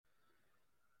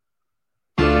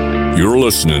You're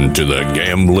listening to the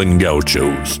Gamblin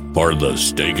Gauchos, part of the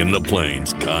Stake in the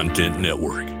Plains Content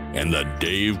Network and the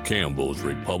Dave Campbell's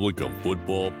Republic of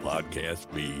Football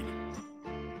podcast feed.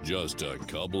 Just a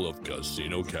couple of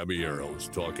casino caballeros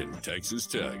talking Texas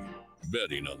Tech,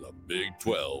 betting on the Big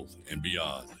 12 and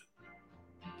beyond.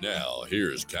 Now,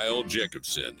 here's Kyle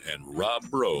Jacobson and Rob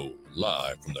Bro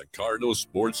live from the Cardinal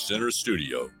Sports Center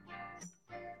studio.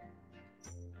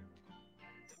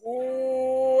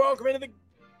 Welcome into the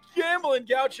Gamblin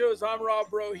Gauchos. I'm Rob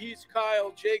Bro. He's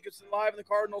Kyle Jacobson, live in the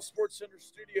Cardinal Sports Center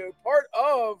studio, part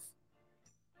of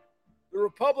the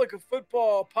Republic of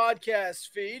Football podcast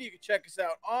feed. You can check us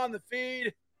out on the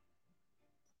feed.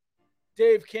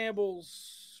 Dave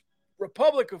Campbell's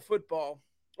Republic of Football.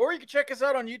 Or you can check us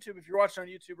out on YouTube if you're watching on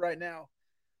YouTube right now.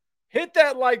 Hit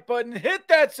that like button. Hit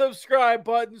that subscribe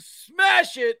button.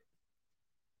 Smash it.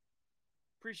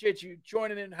 Appreciate you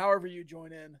joining in however you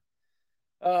join in.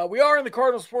 We are in the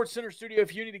Cardinal Sports Center studio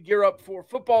if you need to gear up for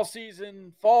football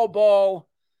season, fall ball,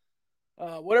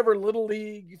 whatever little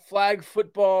league, flag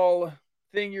football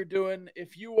thing you're doing.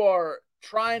 If you are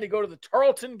trying to go to the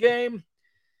Tarleton game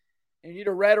and you need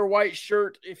a red or white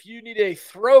shirt, if you need a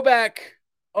throwback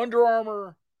Under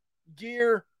Armour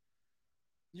gear,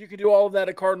 you can do all of that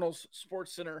at Cardinals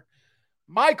Sports Center.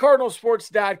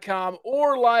 MyCardinalSports.com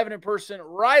or live and in person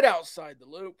right outside the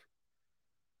loop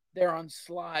there on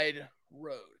Slide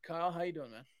Road. Kyle, how you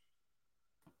doing, man?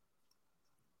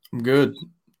 I'm good.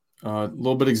 A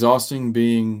little bit exhausting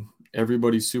being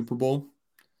everybody's Super Bowl.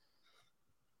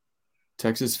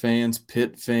 Texas fans,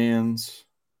 Pitt fans,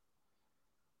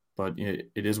 but it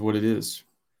is what it is.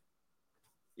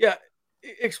 Yeah,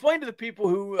 explain to the people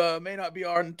who may not be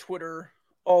on Twitter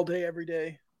all day, every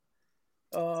day,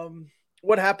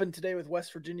 what happened today with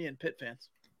West Virginia and Pitt fans.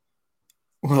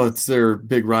 Well, it's their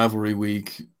big rivalry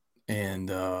week, and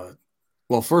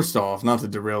well, first off, not to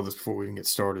derail this before we even get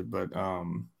started, but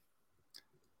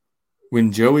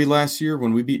when Joey last year,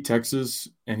 when we beat Texas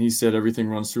and he said everything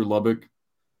runs through Lubbock,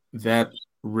 that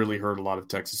really hurt a lot of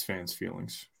Texas fans'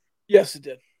 feelings. Yes, it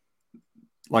did.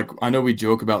 Like, I know we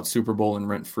joke about Super Bowl and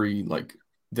rent-free. Like,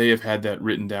 they have had that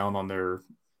written down on their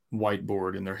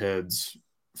whiteboard in their heads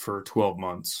for 12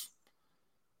 months,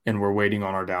 and we're waiting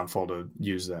on our downfall to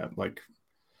use that. Like,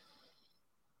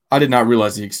 I did not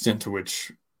realize the extent to which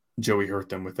Joey hurt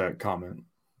them with that comment.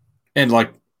 And,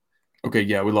 like, okay,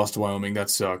 yeah, we lost to Wyoming. That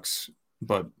sucks.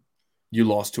 But you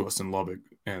lost to us in Lubbock.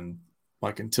 And,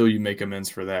 like, until you make amends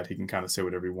for that, he can kind of say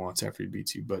whatever he wants after he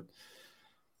beats you. But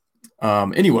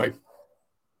anyway,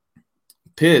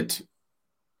 Pitt,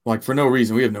 like, for no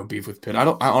reason, we have no beef with Pitt. I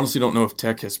honestly don't know if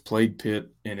Tech has played Pitt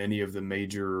in any of the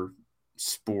major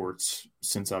sports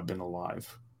since I've been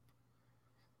alive.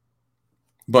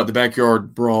 But the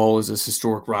Backyard Brawl is this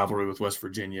historic rivalry with West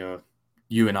Virginia.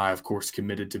 You and I, of course,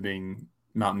 committed to being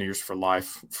Mountaineers for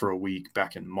life for a week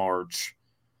back in March.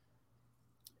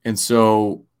 And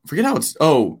so, forget how it's –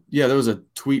 oh, yeah, there was a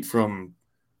tweet from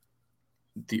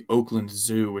the Oakland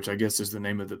Zoo, which I guess is the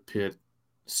name of the Pitt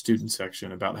student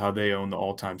section, about how they own the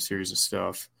all-time series of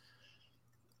stuff.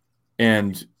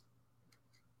 And,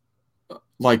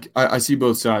 like, I see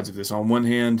both sides of this. On one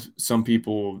hand, some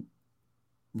people –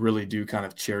 really do kind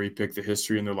of cherry pick the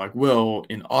history, and they're like, well,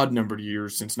 in odd numbered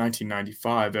years since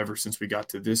 1995, ever since we got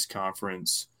to this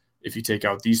conference, if you take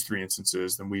out these three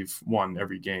instances, then we've won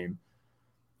every game.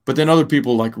 But then other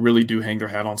people like really do hang their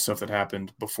hat on stuff that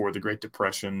happened before the Great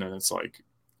Depression, and it's like,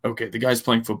 okay, the guys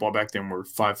playing football back then were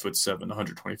 5'7",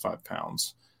 125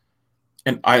 pounds.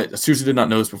 And I seriously did not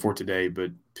know this before today,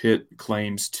 but Pitt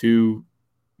claims 2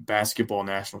 basketball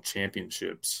national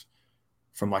championships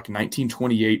from like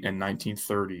 1928 and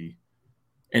 1930.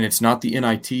 And it's not the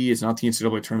NIT, it's not the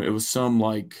NCAA tournament. It was some,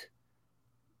 like,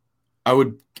 I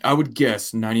would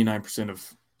guess 99%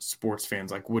 of sports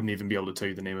fans like wouldn't even be able to tell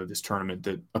you the name of this tournament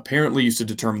that apparently used to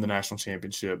determine the national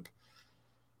championship.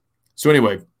 So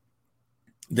anyway,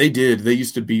 they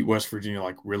used to beat West Virginia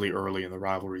like really early in the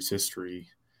rivalry's history.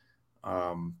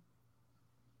 But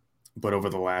over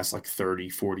the last like 30,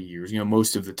 40 years,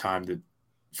 most of the time that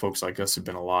folks like us have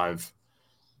been alive,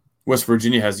 West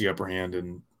Virginia has the upper hand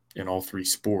in all 3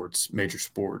 sports, major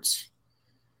sports.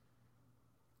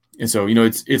 And so,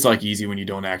 it's like easy when you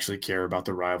don't actually care about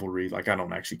the rivalry. Like, I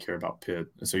don't actually care about Pitt.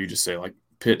 And so you just say, like,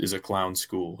 Pitt is a clown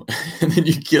school. And then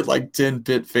you get like 10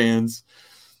 Pitt fans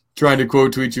trying to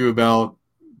quote tweet you about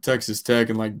Texas Tech,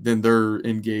 and like then they're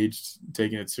engaged,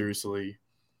 taking it seriously.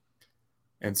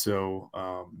 And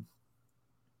so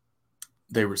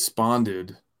they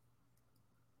responded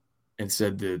and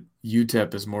said that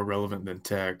UTEP is more relevant than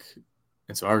Tech.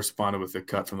 And so I responded with a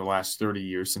cut from the last 30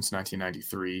 years since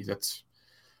 1993.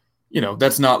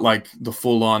 That's not like the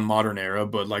full-on modern era,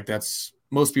 but like that's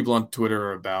most people on Twitter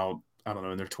are about, I don't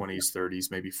know, in their 20s,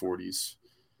 30s, maybe 40s.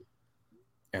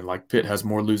 And like Pitt has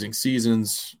more losing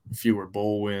seasons, fewer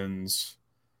bowl wins,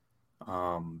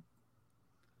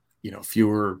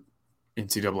 fewer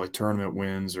NCAA tournament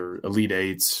wins or Elite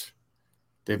Eights.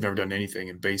 They've never done anything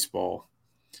in baseball.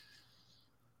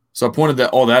 So I pointed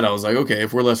all that. I was like, okay,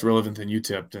 if we're less relevant than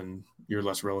UTEP, then you're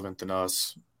less relevant than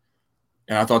us.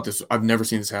 And I thought I've never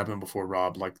seen this happen before,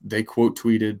 Rob. Like they quote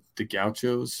tweeted the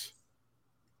Gauchos,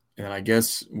 and I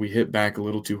guess we hit back a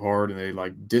little too hard and they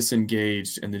like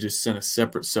disengaged and they just sent a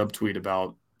separate subtweet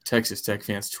about Texas Tech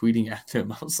fans tweeting at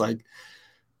them. I was like,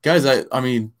 guys, I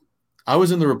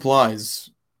was in the replies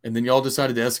and then y'all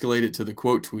decided to escalate it to the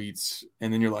quote tweets.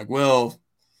 And then you're like, well,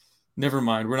 never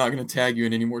mind. We're not going to tag you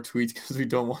in any more tweets because we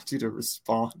don't want you to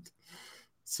respond.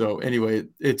 So anyway,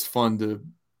 it's fun to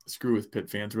screw with Pitt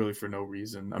fans really for no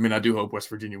reason. I mean, I do hope West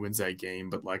Virginia wins that game,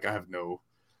 but like I have no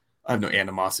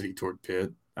animosity toward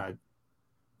Pitt.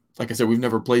 Like I said, we've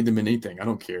never played them in anything. I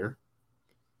don't care.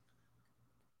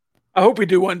 I hope we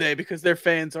do one day because their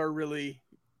fans are really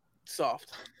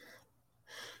soft.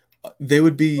 They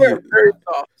would be very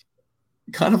soft.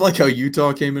 Kind of like how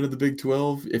Utah came into the Big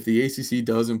 12. If the ACC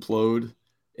does implode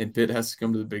and Pitt has to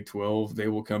come to the Big 12, they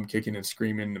will come kicking and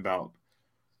screaming about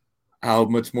how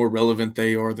much more relevant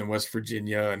they are than West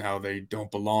Virginia and how they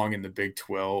don't belong in the Big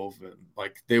 12. And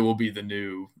like they will be the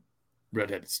new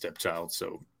redheaded stepchild.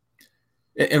 So,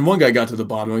 and one guy got to the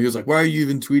bottom. He was like, why are you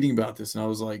even tweeting about this? And I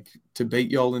was like, to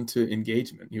bait y'all into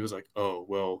engagement. He was like, oh,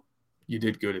 well, you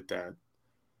did good at that.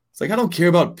 It's like, I don't care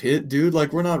about Pitt, dude.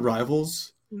 Like, we're not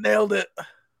rivals. Nailed it.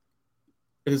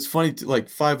 It's funny, like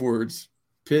 5 words.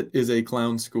 Pitt is a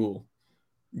clown school.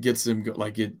 Gets them,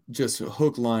 like, it just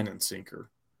hook, line, and sinker.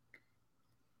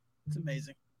 It's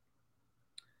amazing.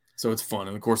 So it's fun.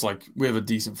 And, of course, like, we have a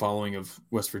decent following of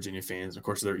West Virginia fans. Of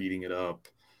course, they're eating it up.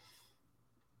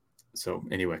 So,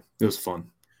 anyway, it was fun.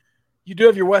 You do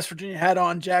have your West Virginia hat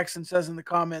on. Jackson says in the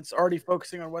comments, already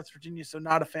focusing on West Virginia, so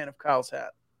not a fan of Kyle's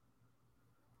hat.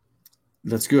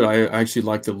 That's good. I actually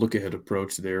like the look-ahead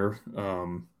approach there.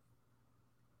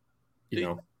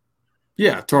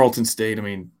 Yeah, Tarleton State. I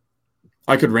mean,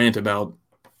 I could rant about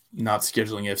not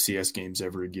scheduling FCS games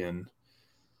ever again.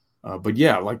 But,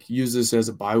 yeah, like use this as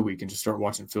a bye week and just start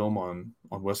watching film on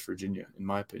West Virginia, in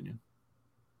my opinion.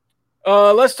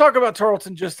 Let's talk about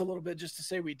Tarleton just a little bit, just to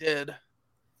say we did.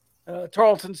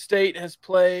 Tarleton State has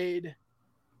played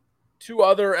 2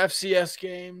 other FCS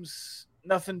games,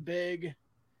 nothing big.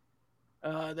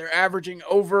 They're averaging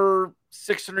over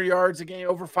 600 yards a game,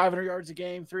 over 500 yards a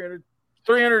game, 300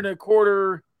 and a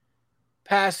quarter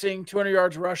passing, 200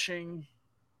 yards rushing,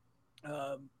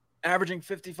 averaging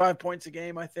 55 points a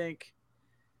game, I think.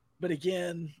 But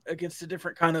again, against a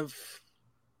different kind of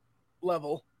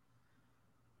level.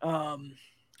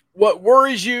 What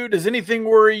worries you? Does anything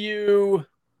worry you?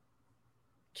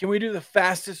 Can we do the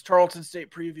fastest Tarleton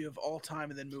State preview of all time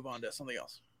and then move on to something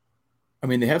else? I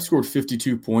mean, they have scored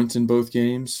 52 points in both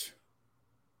games.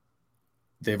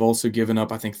 They've also given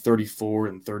up, I think, 34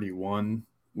 and 31,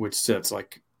 which sets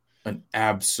like an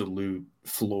absolute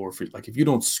floor for like if you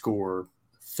don't score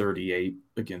 38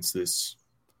 against this,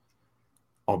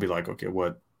 I'll be like, okay,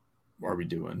 what are we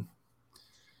doing?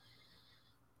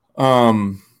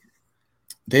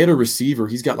 They had a receiver.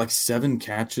 He's got like 7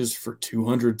 catches for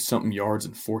 200 something yards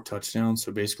and 4 touchdowns.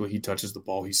 So basically, he touches the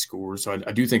ball, he scores. So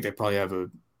I do think they probably have a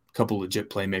couple legit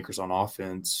playmakers on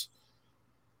offense.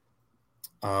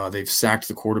 They've sacked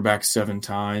the quarterback 7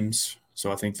 times.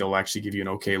 So I think they'll actually give you an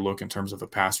okay look in terms of a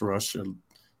pass rush,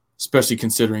 especially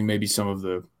considering maybe some of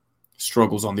the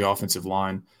struggles on the offensive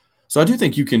line. So I do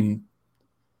think you can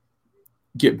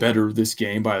get better this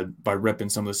game by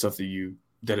repping some of the stuff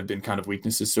that have been kind of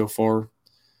weaknesses so far.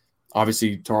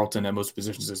 Obviously, Tarleton at most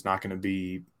positions is not going to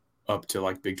be up to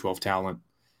like Big 12 talent.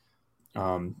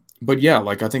 But yeah,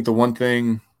 like I think the one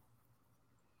thing –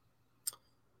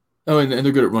 and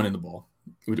they're good at running the ball,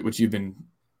 which you've been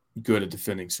good at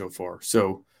defending so far.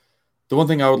 So the one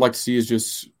thing I would like to see is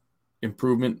just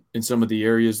improvement in some of the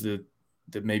areas that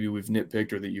maybe we've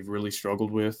nitpicked or that you've really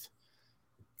struggled with,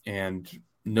 and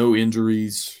no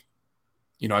injuries.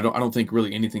 I don't think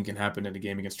really anything can happen in a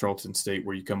game against Tarleton State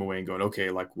where you come away and going,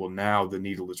 okay, like, well, now the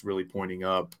needle is really pointing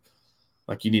up.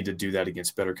 Like, you need to do that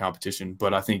against better competition.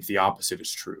 But I think the opposite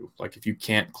is true. Like, if you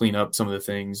can't clean up some of the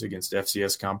things against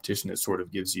FCS competition, it sort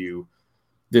of gives you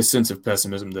this sense of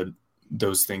pessimism that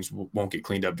those things won't get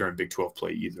cleaned up during Big 12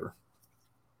 play either.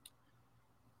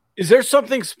 Is there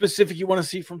something specific you want to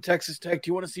see from Texas Tech? Do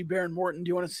you want to see Baron Morton? Do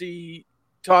you want to see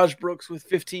Taj Brooks with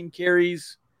 15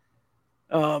 carries?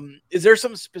 Is there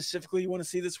something specifically you want to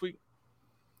see this week?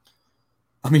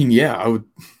 I mean, yeah, I would.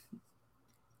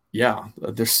 Yeah,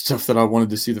 there's stuff that I wanted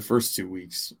to see the first 2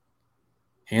 weeks.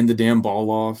 Hand the damn ball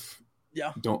off.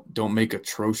 Yeah. Don't make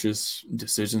atrocious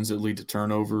decisions that lead to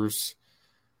turnovers.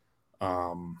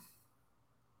 I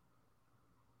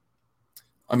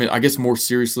mean, I guess more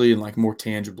seriously and like more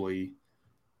tangibly,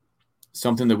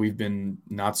 something that we've been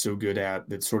not so good at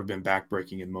that's sort of been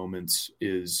backbreaking in moments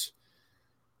is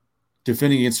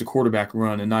defending against a quarterback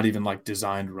run, and not even like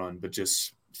designed run, but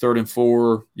just 3rd and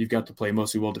 4, you've got the play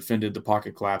mostly well defended. The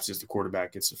pocket collapses, the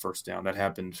quarterback gets the first down. That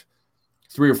happened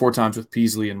 3 or 4 times with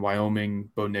Peasley in Wyoming.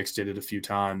 Bo Nix did it a few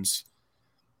times.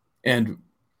 And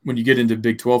when you get into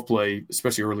Big 12 play,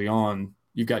 especially early on,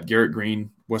 you've got Garrett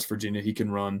Green, West Virginia, he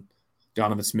can run.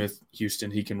 Donovan Smith,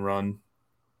 Houston, he can run.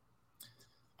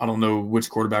 I don't know which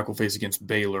quarterback will face against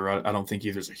Baylor. I don't think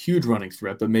either's a huge running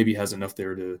threat, but maybe has enough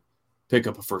there to pick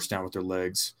up a first down with their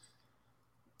legs.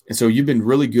 And so you've been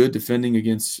really good defending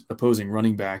against opposing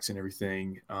running backs and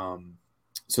everything.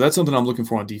 So that's something I'm looking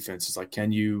for on defense. Is like,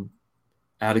 can you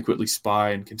adequately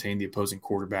spy and contain the opposing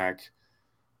quarterback,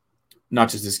 not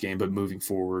just this game, but moving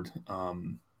forward?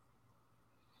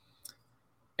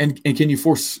 And can you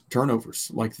force turnovers,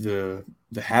 like the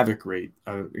havoc rate?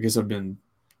 I guess I've been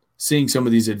seeing some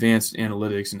of these advanced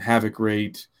analytics, and havoc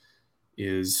rate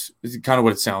is kind of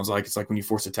what it sounds like. It's like when you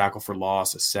force a tackle for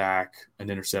loss, a sack, an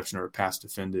interception, or a pass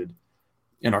defended.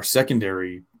 And our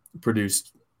secondary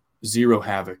produced 0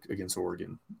 havoc against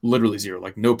Oregon, literally 0,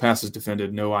 like no passes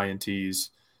defended, no INTs.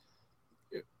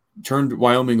 Turned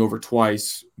Wyoming over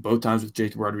twice, both times with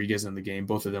Jacob Rodriguez in the game.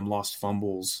 Both of them lost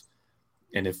fumbles.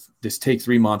 And if this take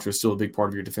 3 mantra is still a big part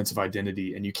of your defensive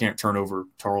identity, and you can't turn over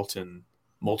Tarleton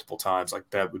multiple times, like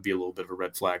that would be a little bit of a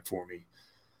red flag for me.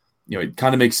 You know, it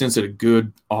kind of makes sense that a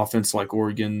good offense like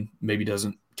Oregon maybe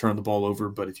doesn't turn the ball over,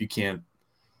 but if you can't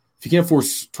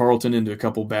force Tarleton into a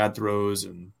couple bad throws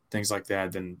and things like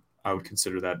that, then I would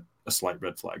consider that a slight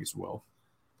red flag as well.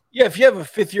 Yeah, if you have a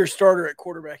 5th-year starter at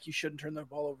quarterback, you shouldn't turn the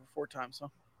ball over 4 times,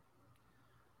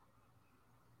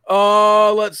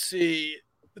 huh? Let's see.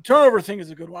 The turnover thing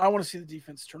is a good one. I want to see the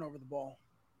defense turn over the ball.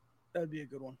 That would be a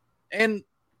good one. And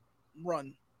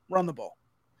run the ball.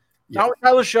 Yeah. Not with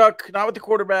Tyler Shuck, not with the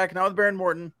quarterback, not with Baron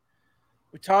Morton,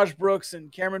 with Taj Brooks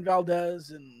and Cameron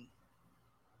Valdez and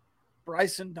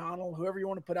Bryson Donald, whoever you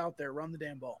want to put out there, run the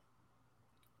damn ball.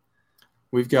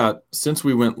 We've got, since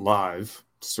we went live,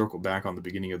 to circle back on the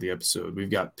beginning of the episode, we've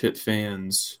got Pitt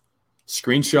fans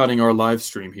screenshotting our live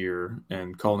stream here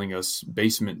and calling us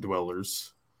basement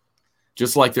dwellers,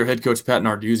 just like their head coach Pat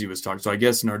Narduzzi was talking. So I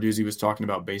guess Narduzzi was talking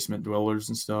about basement dwellers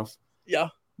and stuff. Yeah.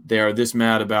 They are this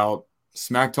mad about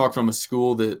smack talk from a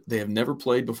school that they have never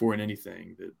played before in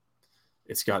anything, that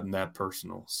it's gotten that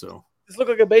personal. So does this look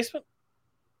like a basement?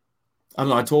 I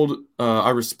don't know. I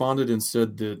responded and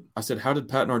said that, I said, how did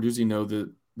Pat Narduzzi know that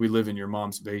we live in your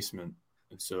mom's basement?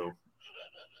 And so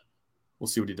we'll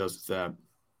see what he does with that.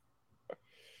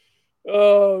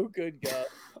 Oh, good God.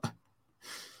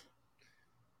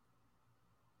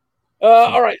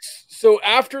 All right. So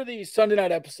after the Sunday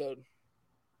night episode,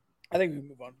 I think we can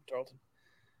move on from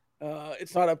Tarleton.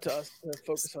 It's not up to us to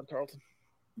focus on Tarleton.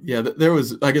 Yeah, there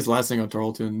was, I guess, last thing on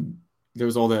Tarleton, there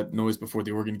was all that noise before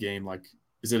the Oregon game. Like,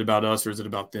 is it about us or is it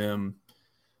about them?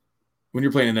 When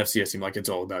you're playing an FCS team, like, it's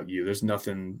all about you. There's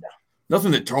nothing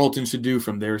that Tarleton should do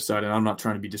from their side. And I'm not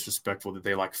trying to be disrespectful that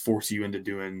they like force you into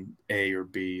doing A or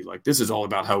B. Like, this is all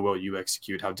about how well you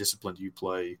execute, how disciplined you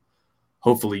play.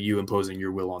 Hopefully you imposing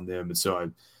your will on them. And so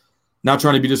I'm not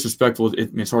trying to be disrespectful.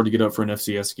 It's hard to get up for an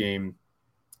FCS game.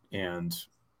 And,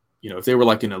 you know, if they were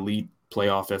like an elite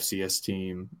playoff FCS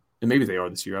team, and maybe they are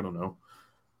this year, I don't know,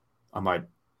 I might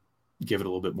give it a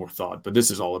little bit more thought. But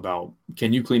this is all about,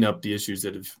 can you clean up the issues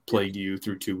that have plagued you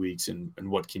through 2 weeks, and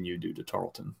what can you do to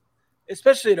Tarleton?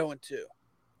 Especially at 0-2. If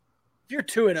you're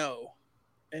 2-0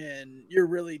 and you're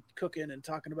really cooking and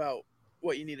talking about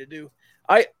what you need to do,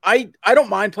 I don't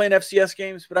mind playing FCS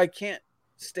games, but I can't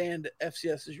stand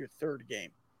FCS as your 3rd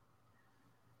game.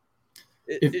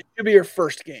 It should be your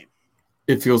 1st game.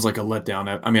 It feels like a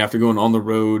letdown. I mean, after going on the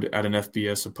road at an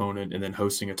FBS opponent and then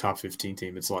hosting a top 15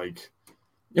 team, it's like,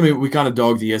 I mean, we kind of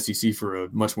dog the SEC for a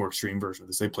much more extreme version of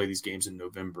this. They play these games in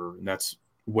November, and that's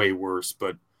way worse.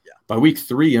 But by week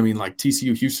 3, I mean, like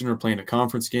TCU, Houston are playing a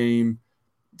conference game.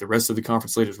 The rest of the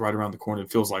conference slate is right around the corner.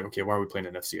 It feels like, okay, why are we playing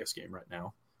an FCS game right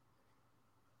now?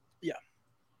 Yeah.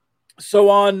 So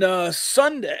on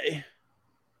Sunday,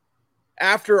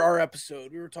 after our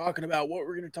episode, we were talking about what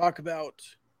we're going to talk about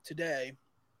today.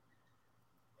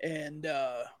 And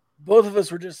both of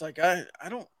us were just like, I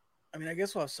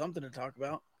guess we'll have something to talk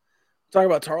about. Talk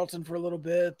about Tarleton for a little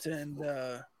bit and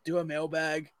do a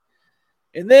mailbag.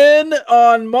 And then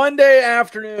on Monday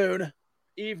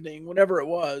evening, whenever it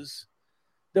was,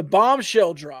 the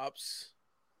bombshell drops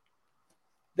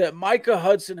that Micah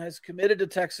Hudson has committed to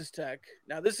Texas Tech.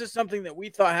 Now, this is something that we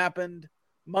thought happened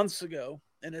months ago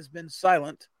and has been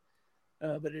silent,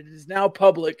 but it is now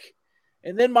public.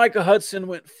 And then Micah Hudson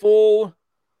went full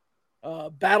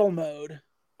battle mode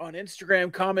on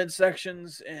Instagram comment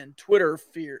sections and Twitter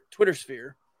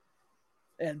sphere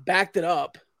and backed it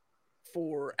up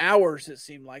for hours, it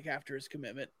seemed like, after his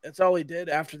commitment. That's all he did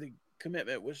after the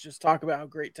commitment was just talk about how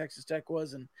great Texas Tech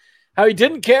was and how he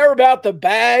didn't care about the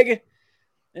bag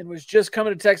and was just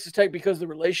coming to Texas Tech because of the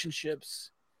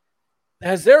relationships.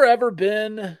 Has there ever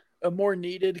been a more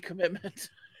needed commitment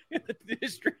in the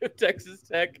history of Texas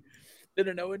Tech than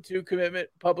an 0-2 commitment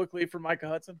publicly for Micah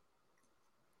Hudson?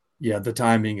 Yeah, the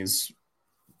timing is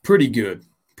pretty good,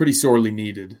 pretty sorely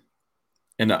needed.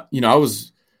 And,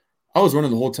 I was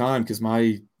running the whole time because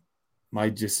my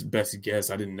just best guess,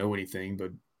 I didn't know anything,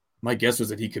 but my guess was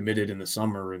that he committed in the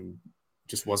summer and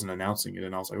just wasn't announcing it.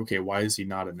 And I was like, okay, why is he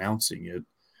not announcing it?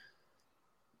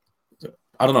 So,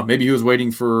 I don't know. Maybe he was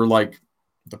waiting for like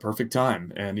the perfect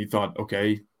time. And he thought,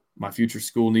 okay, my future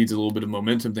school needs a little bit of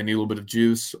momentum. They need a little bit of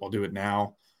juice. I'll do it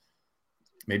now.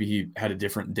 Maybe he had a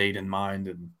different date in mind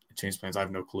and changed plans. I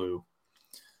have no clue.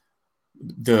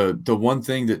 The one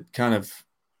thing that kind of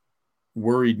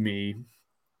worried me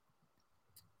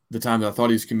the time that I thought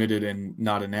he was committed and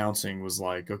not announcing was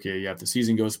like, okay, yeah, if the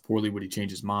season goes poorly, would he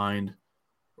change his mind?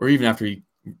 Or even after he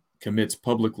commits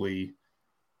publicly,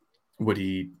 would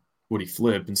he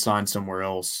flip and sign somewhere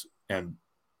else? And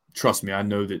trust me, I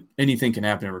know that anything can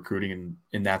happen in recruiting, and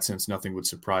in that sense, nothing would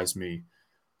surprise me.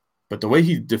 But the way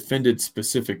he defended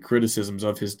specific criticisms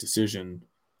of his decision,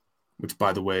 which,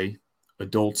 by the way,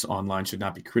 adults online should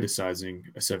not be criticizing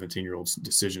a 17-year-old's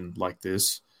decision like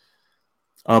this.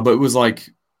 But it was like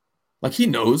he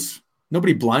knows.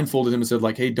 Nobody blindfolded him and said,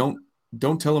 like, hey, don't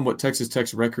tell him what Texas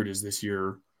Tech's record is this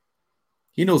year.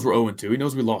 He knows we're 0-2. He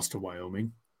knows we lost to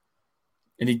Wyoming.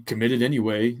 And he committed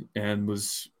anyway and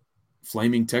was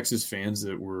flaming Texas fans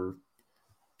that were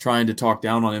trying to talk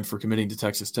down on him for committing to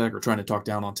Texas Tech or trying to talk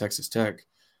down on Texas Tech.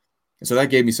 And so that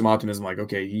gave me some optimism, like,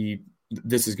 okay,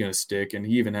 this is going to stick. And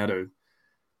he even had a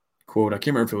quote, I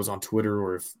can't remember if it was on Twitter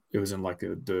or if it was in like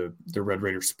the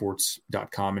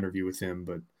RedRaidersports.com interview with him,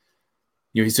 but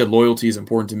he said loyalty is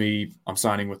important to me. I'm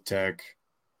signing with Tech.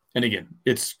 And again,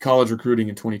 it's college recruiting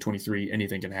in 2023.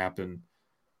 Anything can happen,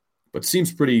 but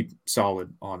seems pretty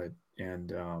solid on it.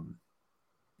 And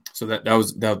so that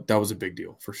was a big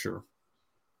deal for sure.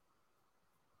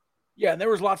 Yeah, and there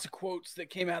was lots of quotes that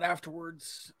came out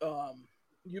afterwards.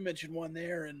 You mentioned one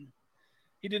there, and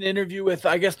he did an interview with,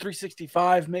 I guess,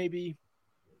 365 maybe.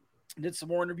 Did some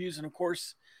more interviews, and of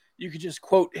course, you could just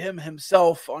quote him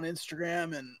himself on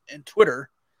Instagram and Twitter.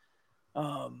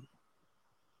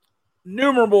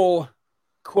 Numerable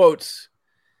quotes,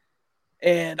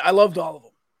 and I loved all of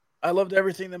them. I loved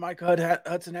everything that Micah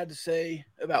Hudson had to say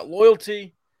about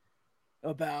loyalty,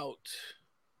 about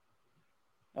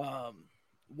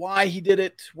why he did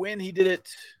it, when he did it.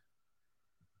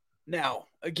 Now,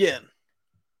 again,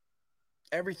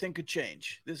 everything could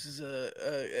change. This is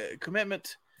a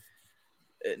commitment,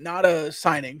 not a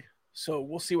signing. So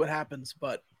we'll see what happens.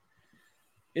 But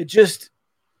it just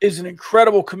is an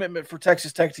incredible commitment for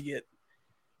Texas Tech to get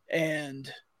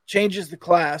and changes the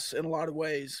class in a lot of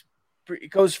ways.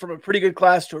 It goes from a pretty good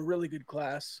class to a really good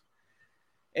class.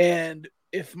 And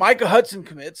if Micah Hudson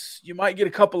commits, you might get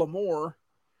a couple of more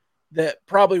that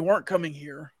probably weren't coming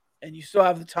here, and you still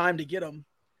have the time to get them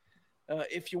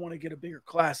if you want to get a bigger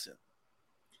class in.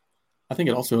 I think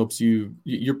it also helps you.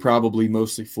 You're probably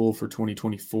mostly full for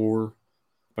 2024,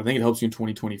 but I think it helps you in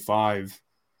 2025.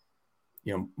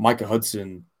 Micah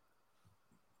Hudson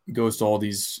goes to all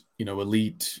these,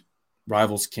 elite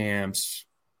rivals camps,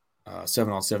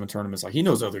 7-on-7 tournaments. Like, he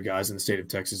knows other guys in the state of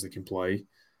Texas that can play.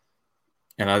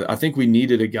 And I think we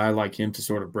needed a guy like him to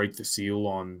sort of break the seal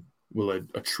on, will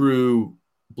a true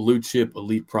blue chip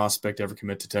elite prospect ever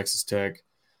commit to Texas Tech?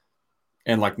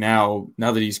 And like now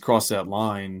that he's crossed that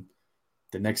line,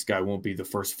 the next guy won't be the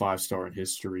first 5-star in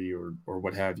history or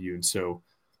what have you. And so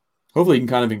hopefully he can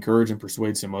kind of encourage and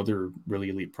persuade some other really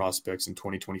elite prospects in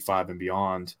 2025 and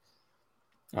beyond,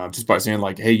 just by saying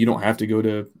like, hey, you don't have to go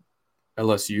to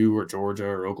LSU or Georgia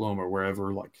or Oklahoma or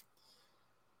wherever. Like,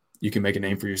 you can make a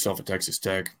name for yourself at Texas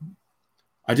Tech.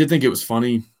 I did think it was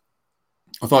funny.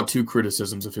 I thought 2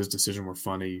 criticisms of his decision were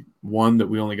funny. One, that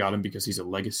we only got him because he's a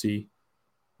legacy,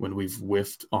 when we've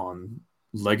whiffed on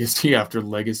legacy after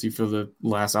legacy for the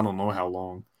last, I don't know how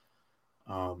long.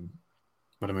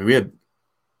 But I mean, we had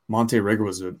Monte Rega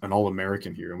was an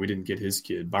All-American here, and we didn't get his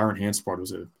kid. Byron Hanspard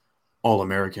was an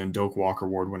All-American, Doak Walker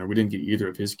Award winner. We didn't get either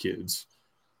of his kids.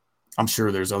 I'm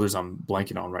sure there's others I'm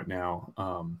blanking on right now.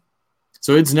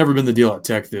 So it's never been the deal at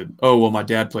Tech that, oh, well, my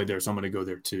dad played there, so I'm going to go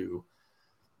there too.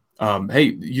 Hey,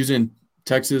 using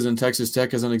Texas and Texas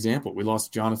Tech as an example, we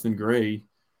lost Jonathan Gray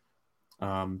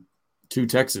to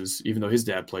Texas, even though his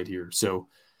dad played here. So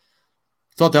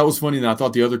I thought that was funny. And I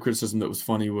thought the other criticism that was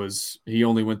funny was he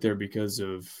only went there because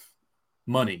of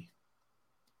money.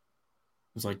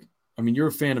 It was like, I mean, you're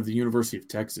a fan of the University of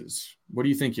Texas. What do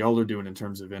you think y'all are doing in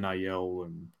terms of NIL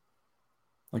and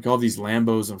like all these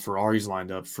Lambos and Ferraris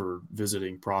lined up for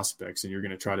visiting prospects, and you're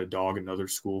going to try to dog another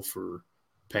school for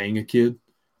paying a kid?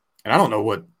 And I don't know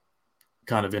what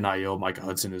kind of NIL Micah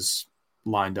Hudson is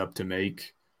lined up to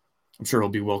make. I'm sure he'll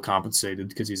be well compensated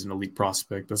because he's an elite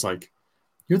prospect. But it's like,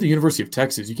 you're the University of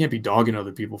Texas. You can't be dogging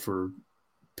other people for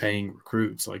paying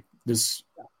recruits. Like this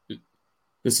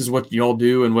is what y'all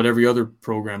do and what every other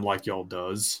program like y'all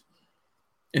does.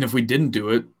 And if we didn't do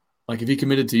it, like if he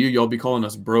committed to you, y'all be calling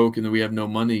us broke and then we have no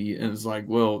money. And it's like,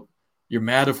 well, you're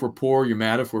mad if we're poor. You're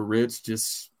mad if we're rich.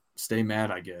 Just stay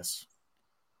mad, I guess.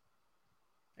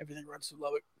 Everything runs through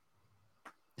Lubbock.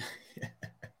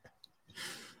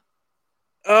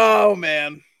 Oh,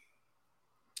 man.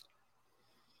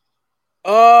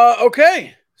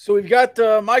 Okay. So we've got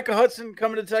Micah Hudson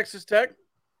coming to Texas Tech.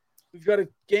 We've got a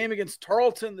game against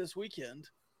Tarleton this weekend.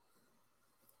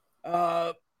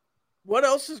 What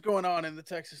else is going on in the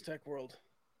Texas Tech world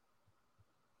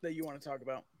that you want to talk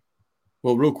about?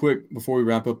 Well, real quick, before we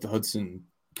wrap up the Hudson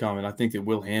comment, I think that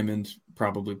Will Hammond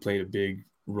probably played a big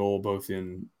role both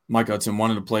in Mike Hudson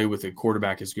wanting to play with a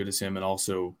quarterback as good as him and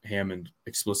also Hammond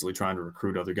explicitly trying to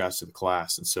recruit other guys to the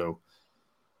class. And so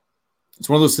it's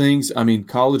one of those things. I mean,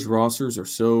 college rosters are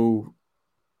so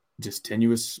just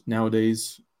tenuous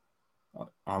nowadays.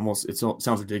 It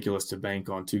sounds ridiculous to bank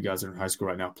on two guys that are in high school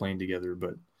right now playing together,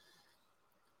 but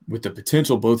with the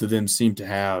potential both of them seem to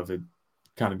have, it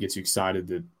kind of gets you excited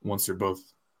that once they're both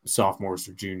sophomores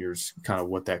or juniors, kind of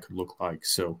what that could look like.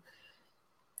 So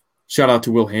shout out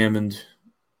to Will Hammond.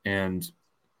 And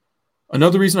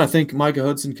another reason I think Micah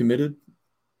Hudson committed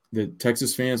that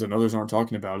Texas fans and others aren't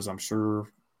talking about is I'm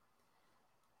sure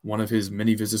one of his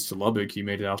many visits to Lubbock, he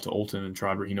made it out to Olton and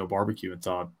tried Rehino barbecue and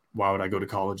thought, why would I go to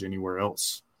college anywhere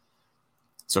else?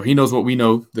 So he knows what we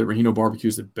know, that Rehino barbecue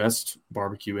is the best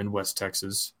barbecue in West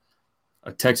Texas.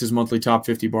 A Texas monthly top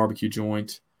 50 barbecue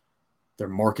joint. Their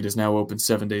market is now open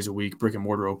 7 days a week, brick and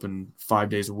mortar open 5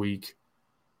 days a week.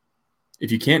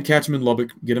 If you can't catch them in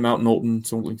Lubbock, get them out in Olton.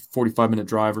 It's only a 45-minute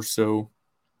drive or so.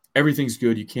 Everything's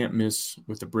good. You can't miss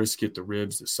with the brisket, the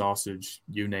ribs, the sausage,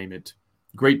 you name it.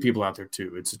 Great people out there,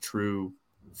 too. It's a true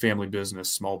family business,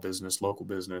 small business, local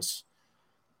business.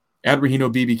 At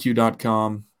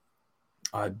RehinoBBQ.com.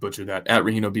 I'd butcher that. At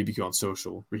RehinoBBQ on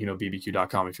social.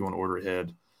 RehinoBBQ.com if you want to order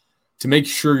ahead. To make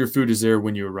sure your food is there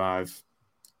when you arrive.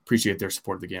 Appreciate their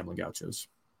support of the Gambling Gauchos.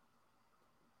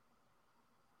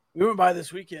 We went by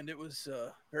this weekend. It was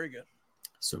very good.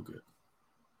 So good.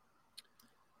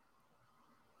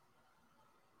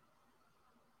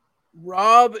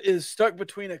 Rob is stuck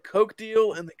between a Coke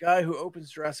deal and the guy who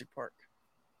opens Jurassic Park.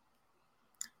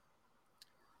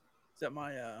 Is that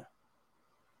my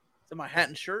hat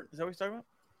and shirt? Is that what he's talking about?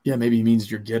 Yeah, maybe he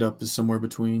means your get-up is somewhere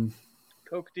between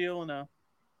Coke deal and the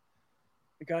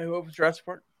guy who opens Jurassic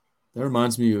Park. That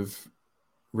reminds me of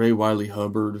Ray Wiley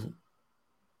Hubbard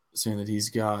saying that he's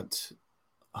got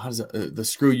the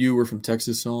 "Screw You" We're from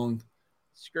Texas song.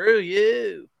 Screw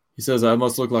you. He says, I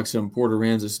must look like some Port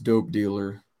Aransas dope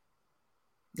dealer.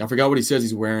 I forgot what he says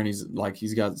he's wearing.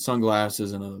 He's got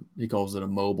sunglasses and he calls it a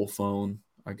mobile phone.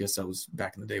 I guess that was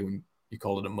back in the day when you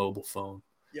called it a mobile phone.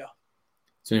 Yeah.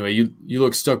 So anyway, you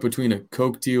look stuck between a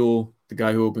Coke deal, the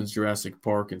guy who opens Jurassic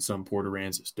Park, and some Port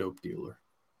Aransas dope dealer.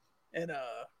 And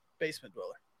a basement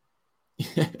dweller.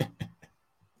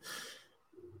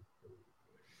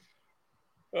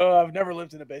 I've never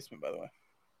lived in a basement, by the way.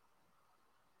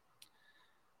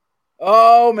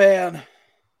 Oh, man.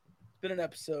 It's been an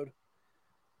episode.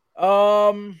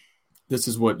 This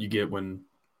is what you get when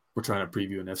we're trying to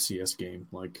preview an FCS game.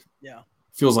 Yeah.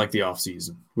 Feels like the off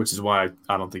season, which is why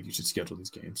I don't think you should schedule these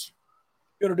games.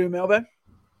 You want to do mailbag?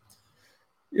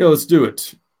 Yeah, let's do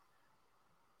it.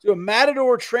 Do a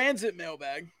Matador Transit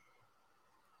mailbag.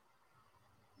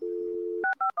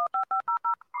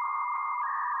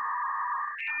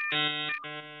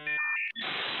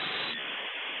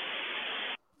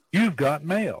 You've got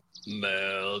mail.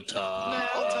 Mail time.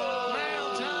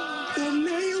 The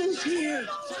mail's here.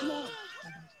 Come on.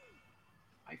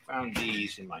 I found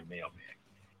these in my mailbag.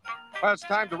 Well, it's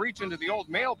time to reach into the old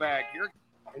mailbag here.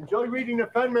 Enjoy reading the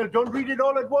fan mail. Don't read it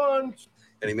all at once.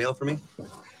 Any mail for me?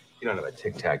 You don't have a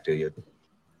Tic Tac, do you?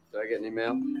 Did I get any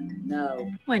mail?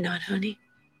 No. Why not, honey?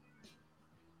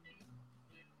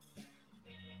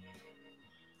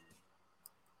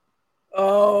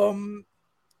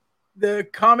 The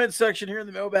comment section here in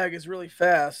the mailbag is really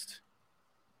fast.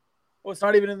 Well, it's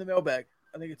not even in the mailbag.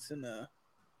 I think it's in the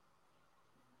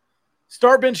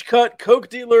Start Bench Cut, Coke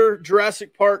Dealer,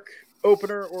 Jurassic Park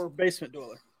opener, or Basement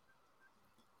Dweller.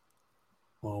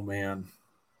 Oh, man.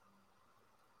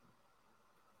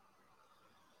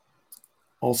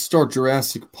 I'll start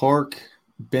Jurassic Park,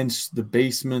 bench the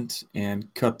basement,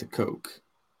 and cut the Coke.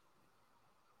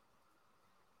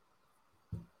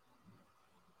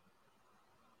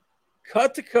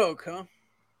 Cut the Coke, huh?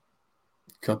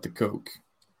 Cut the Coke.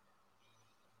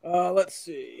 Let's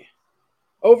see.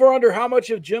 Over under how much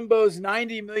of Jimbo's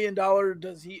 $90 million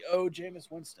does he owe Jameis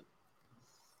Winston?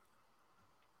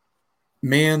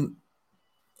 Man,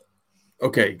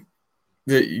 okay.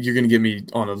 You're going to get me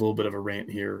on a little bit of a rant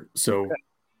here. So, okay.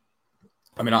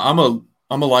 I mean, I'm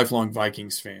a lifelong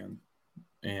Vikings fan.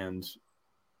 And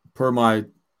per my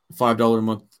 $5 a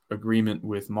month agreement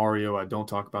with Mario, I don't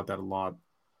talk about that a lot.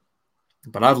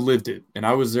 But I've lived it. And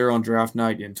I was there on draft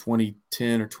night in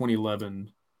 2010 or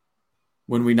 2011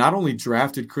 when we not only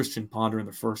drafted Christian Ponder in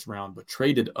the first round, but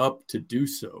traded up to do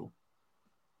so.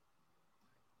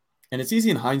 And it's easy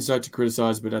in hindsight to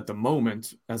criticize, but at the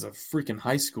moment, as a freaking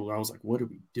high schooler, I was like, what are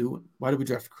we doing? Why did we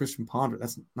draft Christian Ponder?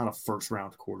 That's not a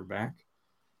first-round quarterback.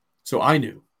 So I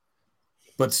knew.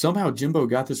 But somehow Jimbo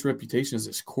got this reputation as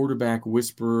this quarterback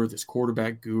whisperer, this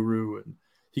quarterback guru, and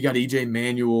he got E.J.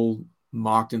 Manuel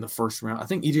mocked in the first round. I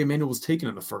think E.J. Manuel was taken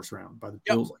in the first round by the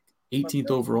Bills, like 18th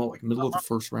overall, like middle of the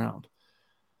first round.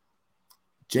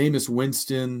 Jameis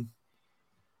Winston.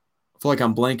 I feel like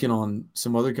I'm blanking on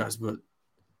some other guys, but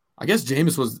I guess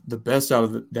Jameis was the best out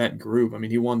of that group. I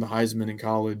mean, he won the Heisman in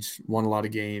college, won a lot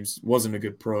of games, wasn't a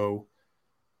good pro.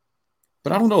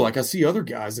 But I don't know. Like, I see other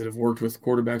guys that have worked with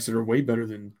quarterbacks that are way better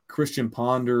than Christian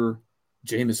Ponder,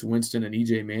 Jameis Winston, and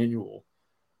E.J. Manuel.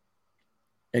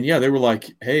 And, yeah, they were like,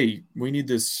 hey, we need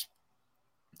this.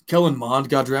 Kellen Mond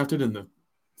got drafted in the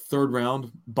third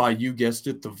round by, you guessed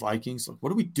it, the Vikings. Like,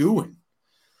 what are we doing?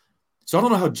 So I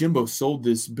don't know how Jimbo sold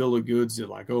this bill of goods that,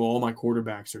 like, oh, all my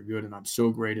quarterbacks are good and I'm so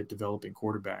great at developing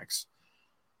quarterbacks.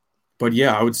 But,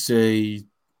 yeah, I would say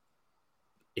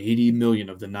 80 million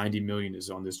of the 90 million is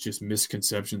on this just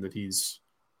misconception that he's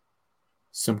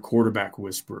some quarterback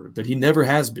whisperer, that he never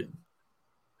has been.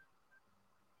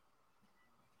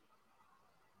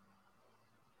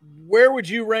 Where would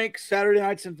you rank Saturday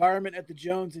night's environment at the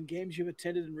Jones in games you've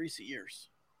attended in recent years?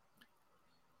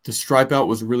 The stripe out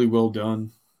was really well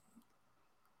done.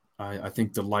 I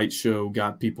think the light show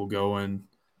got people going.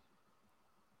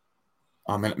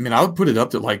 I mean, I would put it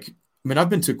up to I've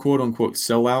been to quote unquote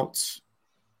sellouts,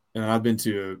 and I've been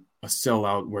to a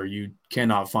sellout where you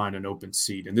cannot find an open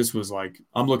seat. And this was like,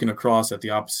 I'm looking across at the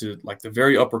opposite, like the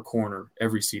very upper corner,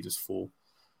 every seat is full.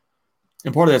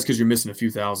 And part of that's because you're missing a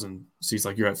few thousand seats.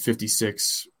 Like you're at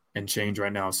 56 and change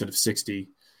right now instead of 60.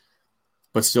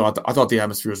 But still, I thought the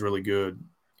atmosphere was really good.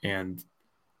 And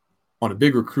on a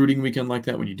big recruiting weekend like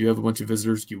that, when you do have a bunch of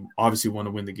visitors, you obviously want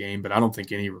to win the game. But I don't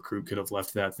think any recruit could have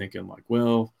left that thinking like,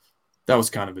 well, that was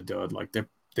kind of a dud. Like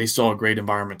they saw a great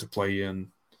environment to play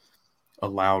in, a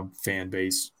loud fan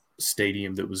base,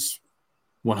 stadium that was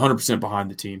 100% behind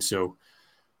the team. So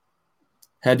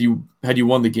had you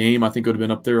won the game, I think it would have been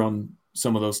up there on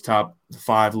some of those top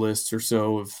 5 lists or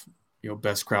so of,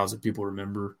 best crowds that people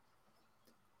remember.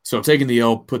 So taking the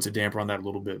L puts a damper on that a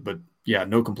little bit, but yeah,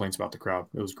 no complaints about the crowd.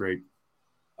 It was great.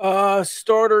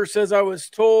 Starter says, I was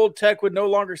told Tech would no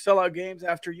longer sell out games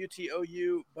after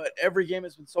UTOU, but every game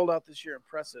has been sold out this year.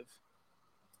 Impressive.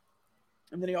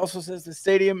 And then he also says the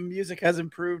stadium music has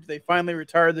improved. They finally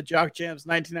retired the Jock Jams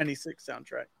 1996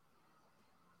 soundtrack.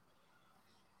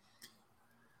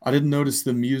 I didn't notice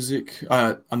the music.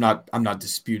 I'm not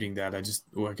disputing that. I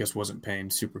guess wasn't paying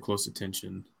super close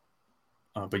attention.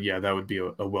 But yeah, that would be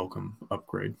a welcome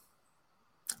upgrade.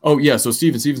 Oh yeah, so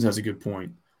Stevens has a good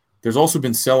point. There's also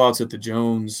been sellouts at the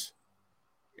Jones,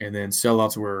 and then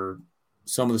sellouts where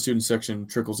some of the student section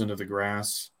trickles into the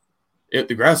grass.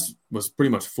 The grass was pretty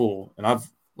much full, and I've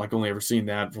only ever seen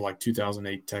that for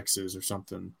 2008 Texas or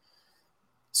something.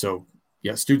 So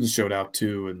yeah, students showed out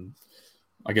too, and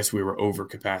I guess we were over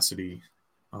capacity.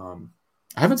 I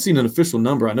haven't seen an official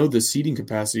number. I know the seating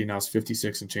capacity now is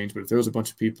 56 and change, but if there was a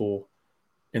bunch of people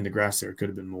in the grass there, it could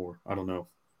have been more. I don't know.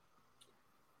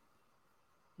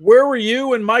 Where were you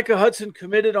when Micah Hudson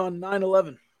committed on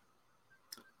 9/11?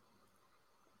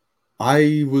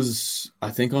 I was,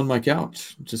 I think, on my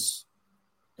couch, just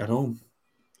At home.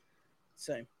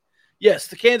 Same. Yes,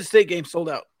 the Kansas State game sold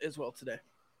out as well today.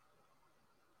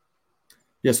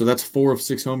 Yeah, so that's 4 of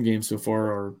 6 home games so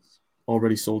far are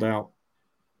already sold out.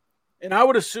 And I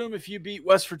would assume if you beat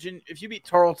West Virginia, if you beat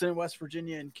Tarleton, West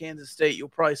Virginia, and Kansas State, you'll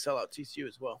probably sell out TCU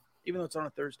as well, even though it's on a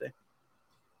Thursday.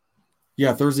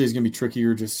 Yeah, Thursday is going to be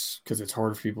trickier just because it's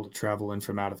harder for people to travel in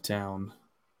from out of town,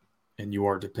 and you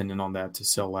are dependent on that to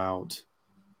sell out.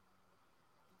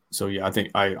 So, yeah, I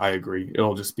think I agree.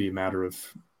 It'll just be a matter of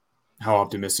how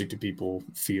optimistic do people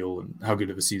feel and how good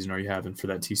of a season are you having for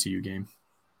that TCU game.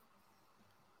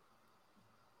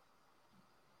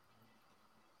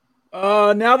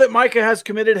 Now that Micah has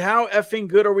committed, how effing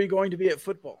good are we going to be at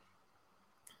football?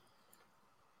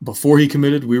 Before he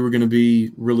committed, we were going to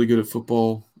be really good at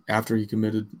football. After he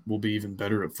committed, we'll be even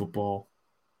better at football.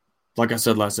 Like I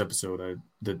said last episode,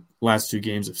 the last 2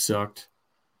 games have sucked,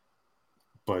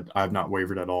 but I've not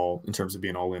wavered at all in terms of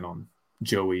being all in on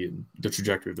Joey and the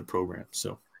trajectory of the program.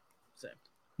 So, Same.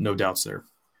 No doubts there.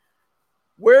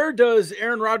 Where does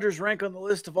Aaron Rodgers rank on the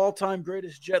list of all-time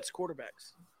greatest Jets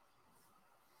quarterbacks?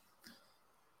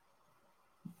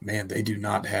 Man, they do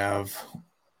not have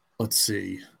 – let's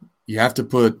see. You have to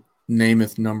put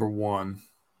Namath number 1.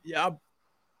 Yeah,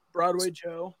 Broadway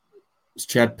Joe. Is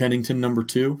Chad Pennington number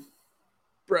 2?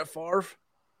 Brett Favre.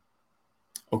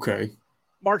 Okay.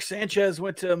 Mark Sanchez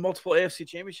went to multiple AFC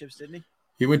championships, didn't he?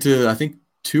 He went to, I think,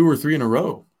 2 or 3 in a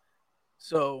row.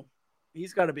 So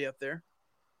he's got to be up there.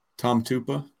 Tom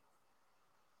Tupa.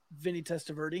 Vinny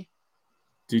Testaverde.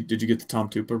 Did you get the Tom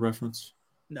Tupa reference?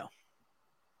 No.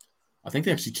 I think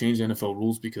they actually changed NFL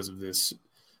rules because of this.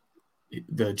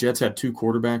 The Jets had 2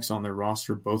 quarterbacks on their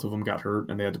roster. Both of them got hurt,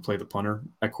 and they had to play the punter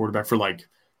at quarterback for like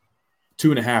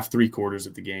 2.5, 3 quarters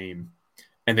of the game.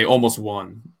 And they almost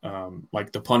won.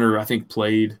 Like the punter, I think,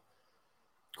 played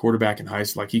quarterback in high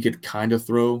school. Like he could kind of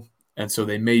throw. And so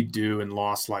they made do and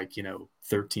lost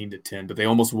 13-10. But they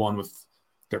almost won with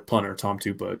their punter, Tom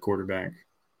Tupa, at quarterback.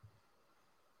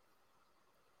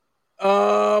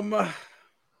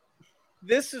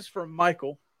 This is from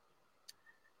Michael.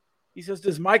 He says,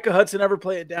 does Micah Hudson ever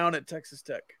play it down at Texas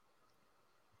Tech?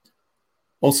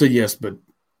 I'll say yes, but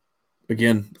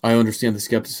again, I understand the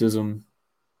skepticism.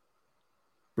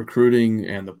 Recruiting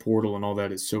and the portal and all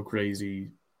that is so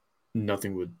crazy,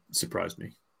 nothing would surprise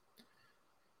me.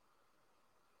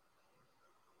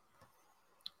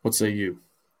 What say you?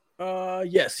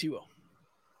 Yes, he will.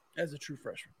 As a true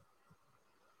freshman.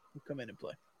 He'll come in and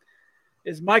play.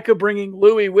 Is Micah bringing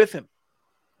Louis with him?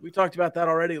 We talked about that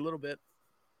already a little bit.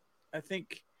 I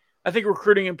think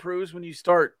recruiting improves when you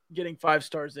start getting 5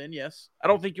 stars in, yes. I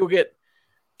don't think you'll get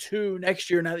 2 next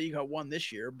year now that you got 1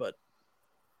 this year, but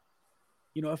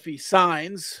if he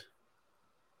signs,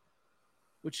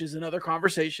 which is another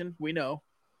conversation, we know.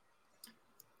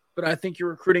 But I think your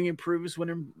recruiting improves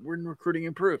when recruiting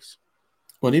improves.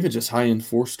 Well, and even just high-end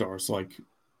 4 stars, like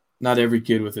not every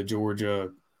kid with a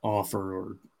Georgia offer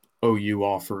or OU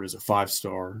offer is a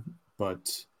 5-star,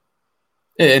 but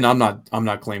and I'm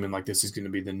not claiming like this is going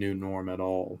to be the new norm at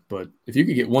all, but if you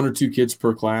could get 1 or 2 kids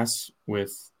per class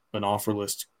with an offer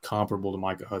list comparable to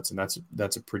Micah Hudson,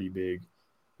 that's a pretty big.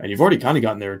 And you've already kind of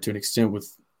gotten there to an extent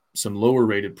with some lower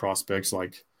rated prospects,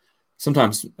 like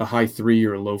sometimes a high 3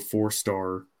 or a low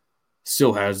 4-star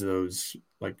still has those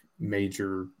like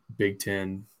major Big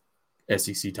Ten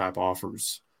SEC type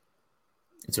offers.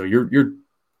 And so you're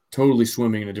totally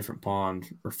swimming in a different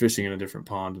pond or fishing in a different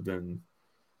pond than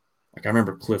like I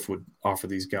remember Cliff would offer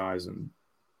these guys and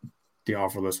the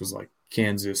offer list was like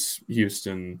Kansas,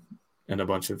 Houston, and a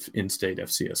bunch of in-state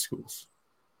FCS schools.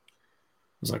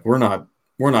 It was like, we're not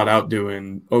out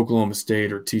doing Oklahoma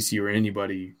State or TCU or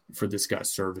anybody for this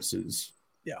guy's services.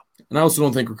 Yeah. And I also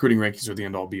don't think recruiting rankings are the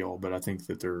end-all be-all, but I think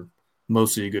that they're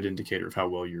mostly a good indicator of how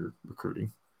well you're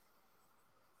recruiting.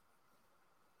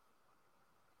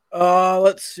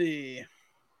 Let's see.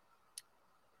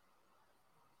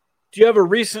 Do you have a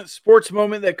recent sports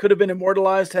moment that could have been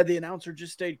immortalized had the announcer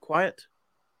just stayed quiet?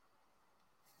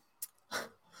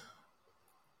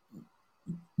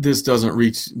 This doesn't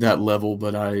reach that level,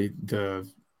 but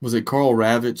was it Carl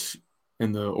Ravitch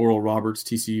in the Oral Roberts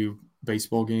TCU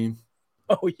baseball game?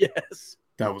 Oh, yes.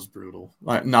 That was brutal.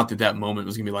 Not that moment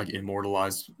was going to be like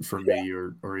immortalized for me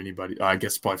or anybody. I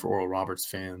guess probably for Oral Roberts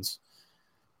fans.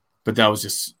 But that was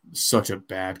just such a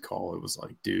bad call. It was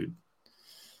like, dude.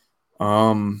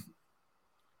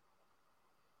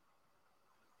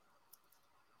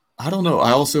 I don't know.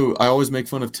 I always make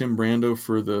fun of Tim Brando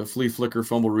for the flea flicker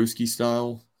fumblerooski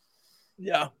style.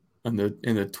 Yeah. In the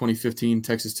 2015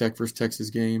 Texas Tech versus Texas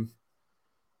game.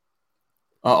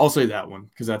 I'll say that one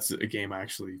because that's a game I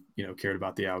actually cared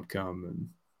about the outcome, and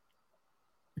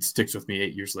it sticks with me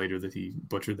 8 years later that he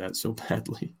butchered that so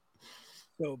badly.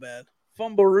 So bad.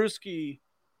 Fumblerooski.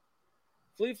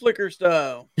 Flea flicker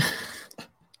style.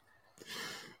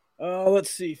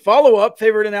 Let's see. Follow up.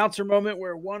 Favorite announcer moment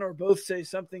where one or both say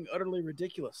something utterly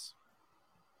ridiculous.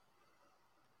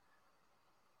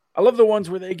 I love the ones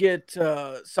where they get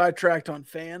sidetracked on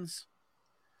fans.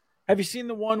 Have you seen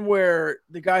the one where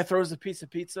the guy throws a piece of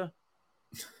pizza?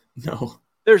 No.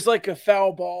 There's like a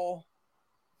foul ball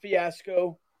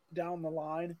fiasco down the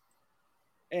line,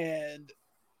 and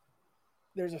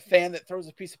there's a fan that throws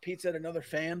a piece of pizza at another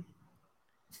fan.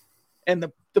 And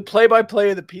the play-by-play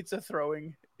of the pizza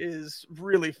throwing is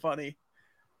really funny.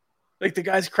 Like the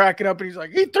guy's cracking up and he's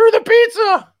like, he threw the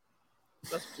pizza.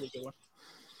 That's a pretty good one.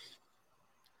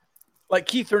 Like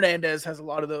Keith Hernandez has a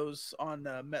lot of those on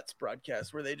Mets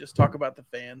broadcasts where they just talk about the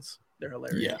fans. They're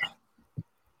hilarious. Yeah.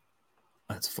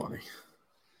 That's funny.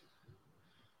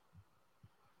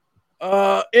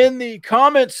 In the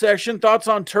comment section, thoughts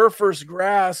on turf versus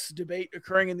grass debate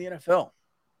occurring in the NFL.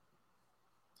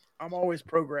 I'm always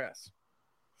pro grass.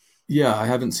 Yeah, I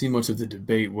haven't seen much of the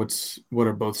debate. What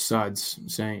are both sides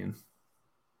saying?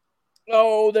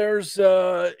 Oh, there's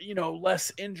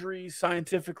less injuries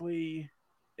scientifically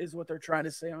is what they're trying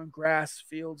to say on grass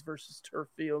fields versus turf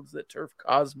fields, that turf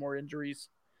cause more injuries.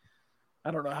 I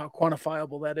don't know how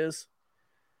quantifiable that is.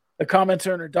 The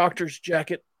commenter in her doctor's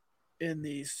jacket in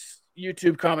the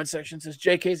YouTube comment section says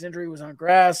JK's injury was on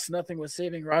grass. Nothing was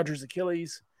saving Rodgers'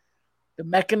 Achilles. The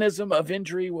mechanism of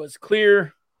injury was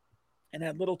clear and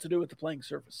had little to do with the playing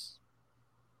surface.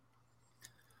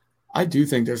 I do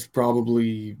think there's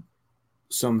probably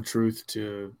some truth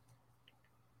to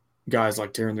guys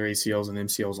like tearing their ACLs and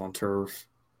MCLs on turf.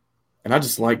 And I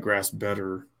just like grass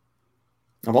better.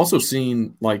 I've also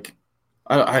seen, like,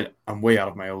 I'm way out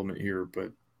of my element here,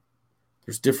 but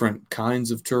there's different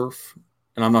kinds of turf.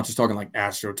 And I'm not just talking like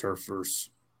AstroTurf versus,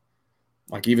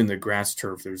 like, even the grass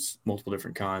turf, there's multiple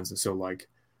different kinds. And so, like,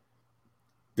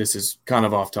 this is kind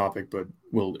of off topic, but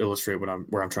will illustrate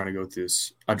where I'm trying to go with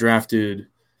this. I drafted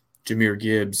Jahmyr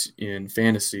Gibbs in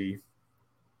fantasy,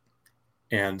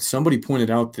 and somebody pointed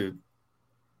out that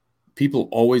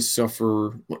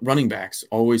running backs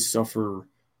always suffer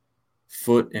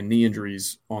foot and knee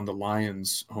injuries on the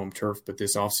Lions home turf, but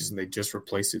this offseason they just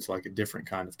replaced it to like a different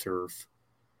kind of turf.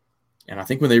 And I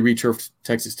think when they re-turfed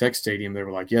Texas Tech Stadium, they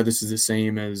were like, yeah, this is the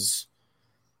same as,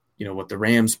 what the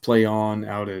Rams play on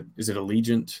out at, is it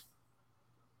Allegiant?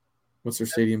 What's their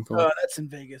stadium called? That's in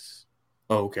Vegas.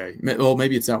 Oh, okay. Well,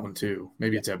 maybe it's that one too.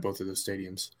 Maybe it's at both of those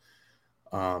stadiums.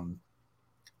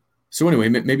 So anyway,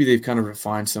 maybe they've kind of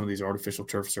refined some of these artificial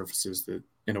turf surfaces that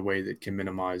in a way that can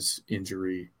minimize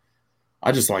injury.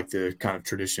 I just like the kind of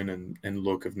tradition and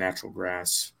look of natural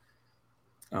grass.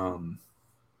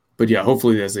 But yeah,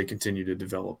 hopefully as they continue to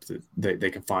develop, that they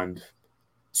can find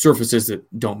surfaces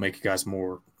that don't make guys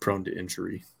more prone to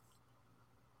injury.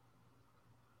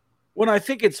 When I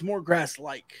think it's more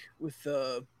grass-like with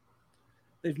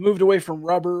they've moved away from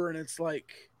rubber and it's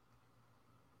like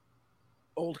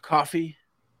old coffee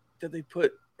that they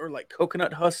put, or like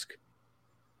coconut husk.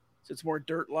 So it's more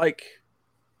dirt-like.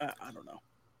 I don't know.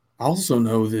 I also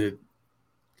know that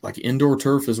like indoor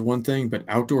turf is one thing, but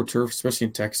outdoor turf, especially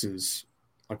in Texas,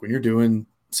 like when you're doing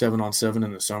 7-on-7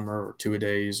 in the summer or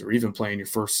 2-a-days, or even playing your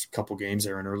first couple games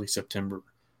there in early September,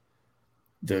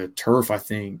 the turf, I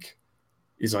think,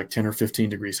 is like 10 or 15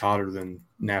 degrees hotter than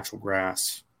natural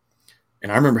grass.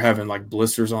 And I remember having like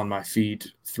blisters on my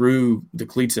feet through the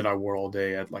cleats that I wore all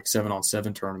day at like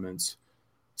 7-on-7 tournaments.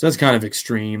 So that's kind of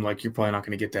extreme. Like you're probably not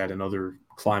going to get that in other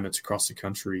climates across the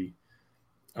country.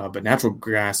 But natural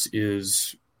grass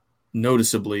is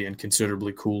noticeably and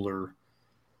considerably cooler.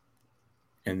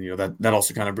 And, that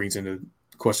also kind of brings into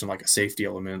question like a safety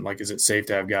element. Like, is it safe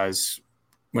to have guys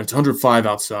when it's 105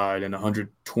 outside and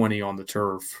 120 on the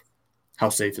turf? How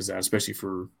safe is that, especially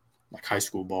for like high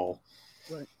school ball?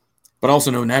 Right. But I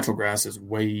also know natural grass is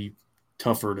way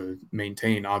tougher to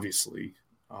maintain, obviously.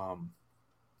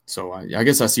 So I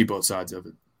guess I see both sides of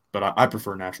it. But I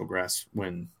prefer natural grass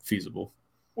when feasible.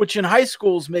 Which in high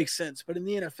schools makes sense. But in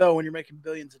the NFL, when you're making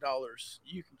billions of dollars,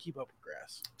 you can keep up with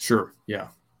grass. Sure. Yeah,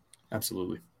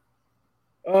 absolutely.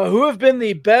 Who have been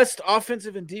the best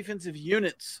offensive and defensive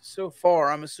units so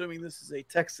far? I'm assuming this is a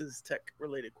Texas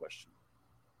Tech-related question.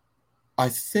 I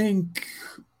think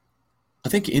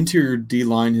interior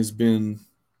D-line has been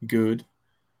good.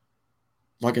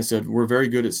 Like I said, we're very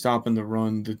good at stopping the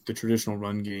run, the traditional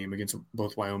run game against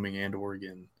both Wyoming and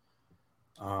Oregon.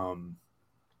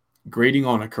 Grading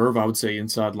on a curve, I would say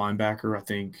inside linebacker. I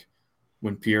think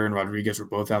when Pierre and Rodriguez were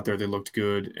both out there, they looked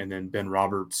good. And then Ben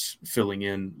Roberts filling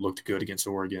in looked good against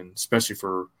Oregon, especially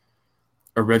for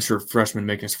a redshirt freshman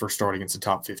making his first start against a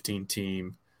top 15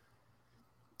 team.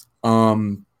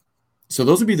 So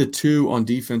those would be the two on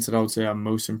defense that I would say I'm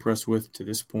most impressed with to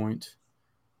this point.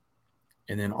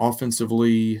 And then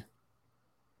offensively,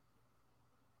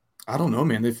 I don't know,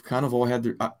 man. They've kind of all had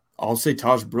their – I'll say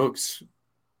Taj Brooks,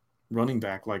 running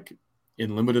back, like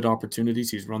in limited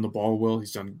opportunities. He's run the ball well.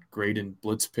 He's done great in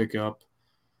blitz pickup.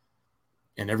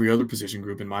 And every other position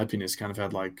group, in my opinion, has kind of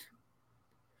had like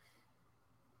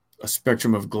a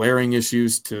spectrum of glaring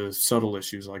issues to subtle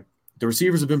issues. Like the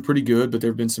receivers have been pretty good, but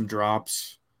there have been some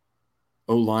drops.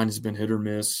 O-line has been hit or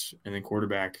miss, and then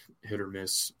quarterback hit or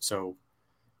miss. So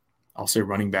I'll say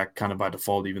running back kind of by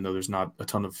default, even though there's not a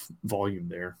ton of volume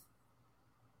there.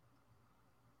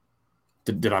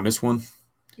 Did I miss one?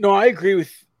 No, I agree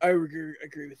with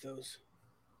those.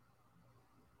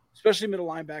 Especially middle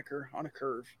linebacker on a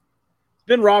curve.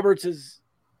 Ben Roberts is,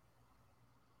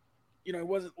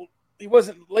 he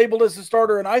wasn't labeled as a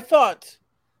starter, and I thought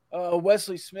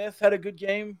Wesley Smith had a good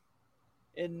game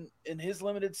in his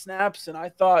limited snaps, and I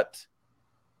thought,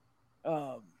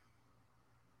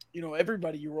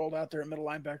 everybody you rolled out there at middle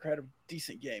linebacker had a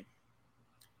decent game.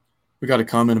 We got a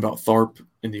comment about Tharp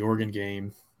in the Oregon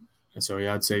game. And so,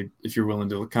 yeah, I'd say if you're willing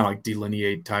to kind of like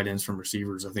delineate tight ends from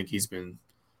receivers, I think he's been,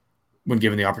 when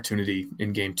given the opportunity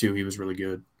in game 2, he was really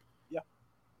good. Yeah.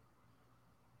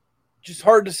 Just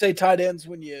hard to say tight ends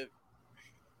when you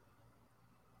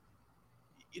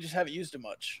just haven't used it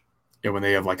much. Yeah, when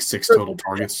they have like 6 total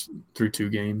targets through 2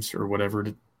 games or whatever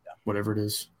it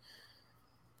is.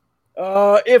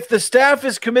 If the staff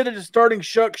is committed to starting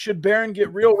Shuck, should Barron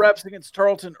get real reps against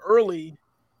Tarleton early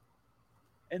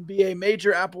and be a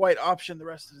major Applewhite option the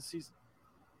rest of the season?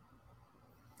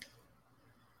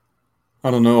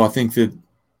 I don't know. I think that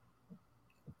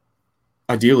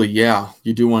ideally, yeah,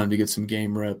 you do want him to get some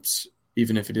game reps,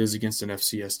 even if it is against an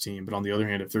FCS team. But on the other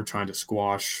hand, if they're trying to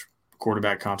squash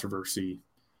quarterback controversy,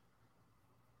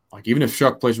 like even if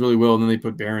Shuck plays really well and then they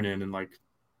put Barron in and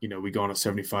we go on a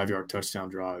 75-yard touchdown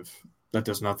drive, that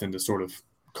does nothing to sort of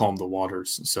calm the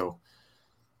waters. So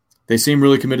they seem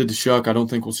really committed to Shuck. I don't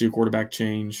think we'll see a quarterback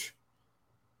change.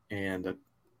 And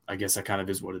I guess that kind of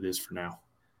is what it is for now.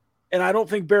 And I don't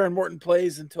think Barron Morton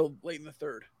plays until late in the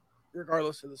third,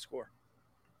 regardless of the score.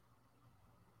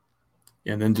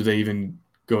 And then do they even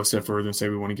go a step further and say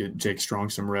we want to get Jake Strong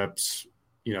some reps?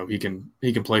 He can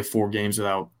play 4 games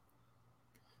without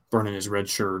burning his red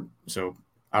shirt. So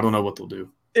I don't know what they'll do.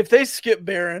 If they skip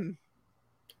Barron,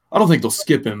 I don't think they'll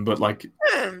skip him, but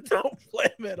don't play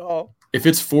him at all. If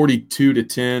it's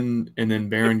 42-10 and then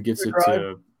Barron gets it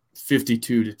to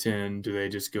 52-10, do they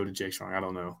just go to Jake Strong? I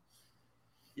don't know.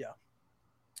 Yeah.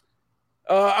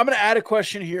 I'm going to add a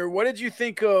question here. What did you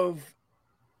think of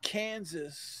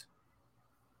Kansas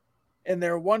and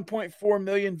their 1.4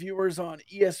 million viewers on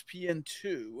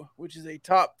ESPN2, which is a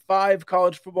top 5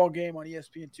 college football game on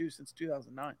ESPN2 since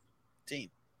 2019?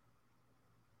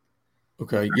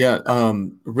 Okay, yeah,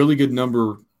 really good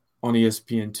number on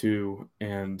ESPN2,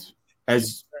 and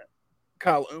as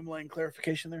Kyle Umlang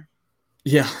clarification there.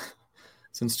 Yeah,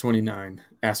 since 29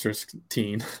 asterisk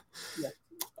teen. Yeah.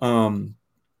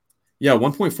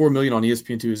 1.4 million on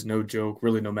ESPN2 is no joke,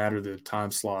 really, no matter the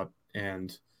time slot.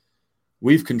 And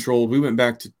we went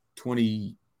back to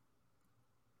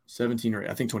 2017 or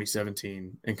I think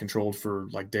 2017 and controlled for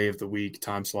like day of the week,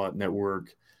 time slot,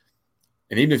 network.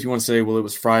 And even if you want to say, well, it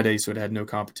was Friday, so it had no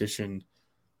competition,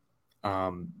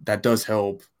 that does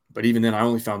help. But even then, I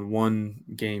only found one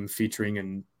game featuring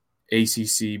an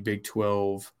ACC, Big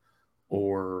 12,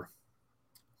 or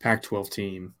Pac-12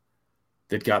 team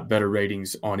that got better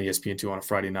ratings on ESPN2 on a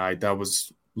Friday night. That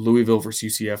was Louisville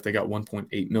versus UCF. They got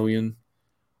 1.8 million.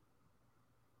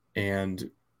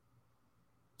 And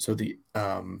so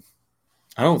I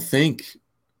don't think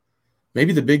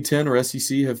maybe the Big 10 or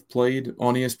SEC have played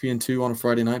on ESPN2 on a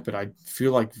Friday night, but I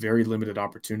feel like very limited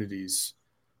opportunities.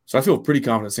 So I feel pretty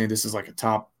confident saying this is like a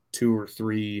top 2 or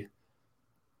 3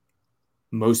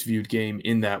 most viewed game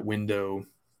in that window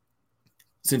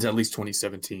since at least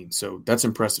 2017. So that's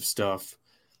impressive stuff.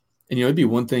 And, it'd be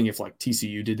one thing if like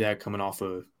TCU did that coming off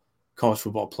a college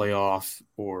football playoff,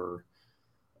 or,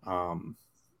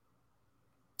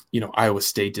 Iowa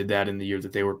State did that in the year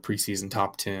that they were preseason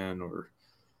top 10, or,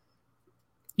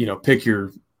 pick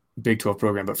your Big 12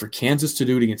 program. But for Kansas to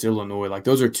do it against Illinois, like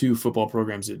those are 2 football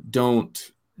programs that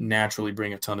don't naturally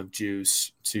bring a ton of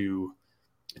juice to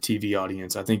a TV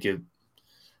audience. I think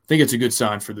it's a good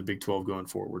sign for the Big 12 going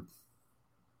forward.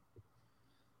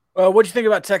 What do you think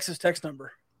about Texas Tech's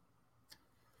number?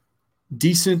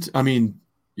 Decent. I mean,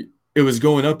 it was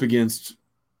going up against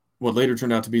what later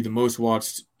turned out to be the most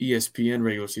watched ESPN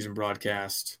regular season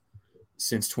broadcast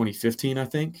since 2015, I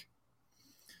think.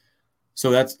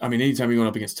 So anytime you're going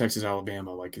up against Texas,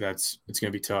 Alabama, it's going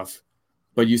to be tough.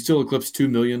 But you still eclipsed 2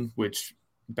 million, which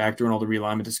back during all the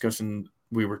realignment discussion,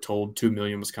 we were told 2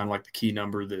 million was kind of like the key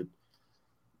number that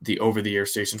the over-the-air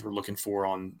stations were looking for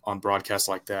on broadcasts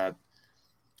like that.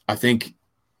 I think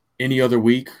any other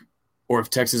week, or if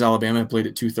Texas, Alabama had played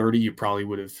at 2:30, you probably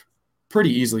would have pretty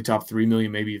easily topped 3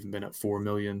 million, maybe even been at 4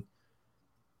 million.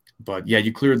 But yeah,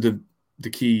 you cleared the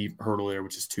key hurdle there,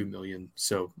 which is 2 million.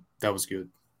 So that was good.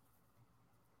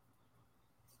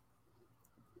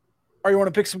 All right, you want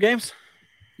to pick some games?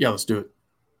 Yeah, let's do it.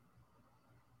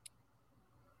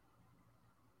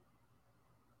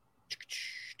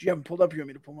 Do you have them pulled up? Or you want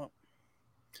me to pull them up?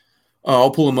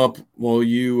 I'll pull them up while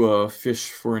you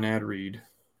fish for an ad read.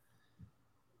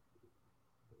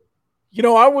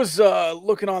 I was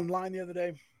looking online the other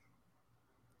day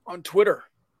on Twitter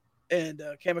and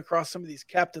came across some of these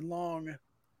Captain Long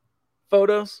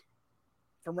photos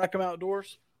from Wreck 'em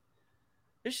Outdoors.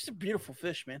 It's just a beautiful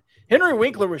fish, man. Henry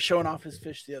Winkler was showing off his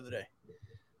fish the other day.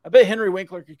 I bet Henry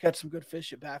Winkler could catch some good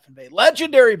fish at Baffin Bay.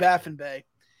 Legendary Baffin Bay.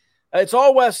 It's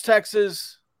all West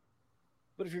Texas.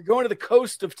 But if you're going to the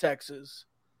coast of Texas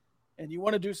and you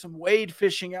want to do some wade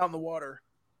fishing out in the water,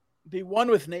 be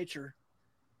one with nature,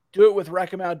 do it with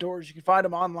Wreck 'em Outdoors. You can find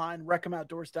them online,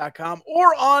 wreckemoutdoors.com,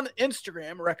 or on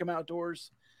Instagram. Wreck 'em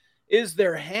Outdoors is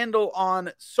their handle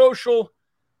on social.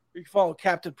 You can follow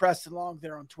Captain Preston Long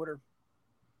there on Twitter.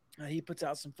 He puts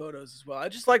out some photos as well. I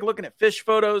just like looking at fish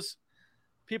photos,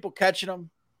 people catching them.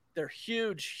 They're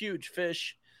huge, huge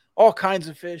fish, all kinds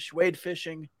of fish, wade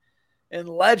fishing, and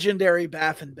legendary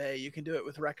Baffin Bay. You can do it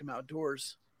with Wreck 'em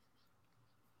Outdoors.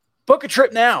 Book a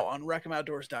trip now on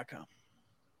wreckemoutdoors.com.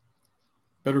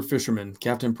 Better fisherman,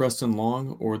 Captain Preston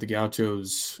Long or the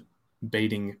Gauchos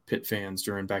baiting pit fans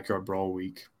during Backyard Brawl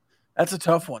Week? That's a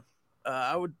tough one.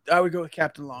 I would go with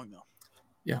Captain Long, though.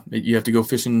 Yeah, you have to go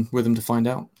fishing with him to find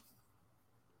out.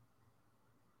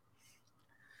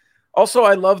 Also,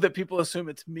 I love that people assume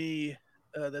it's me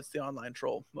that's the online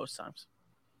troll most times.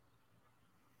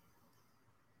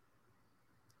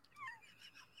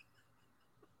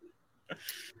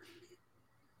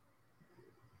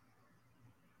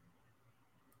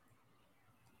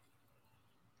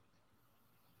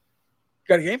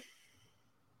 Got a game?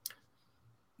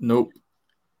 Nope.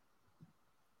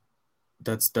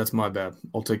 That's my bad.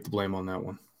 I'll take the blame on that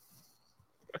one.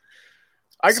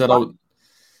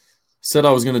 Said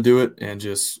I was going to do it and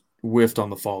just whiffed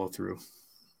on the follow through.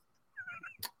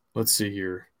 Let's see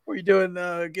here. What are you doing?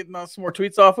 Getting some more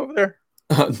tweets off over there?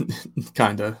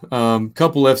 Kinda.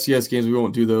 Couple FCS games. We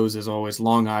won't do those as always.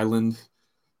 Long Island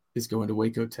is going to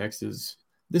Waco, Texas.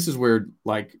 This is where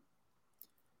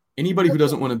anybody who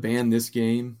doesn't want to ban this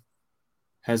game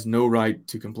has no right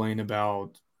to complain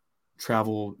about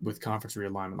travel with conference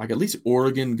realignment. At least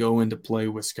Oregon going to play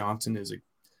Wisconsin is a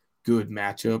good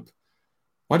matchup.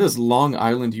 Why does Long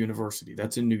Island University,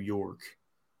 that's in New York,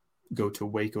 go to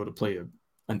Waco to play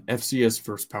an FCS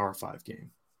first Power 5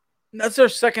 game? That's their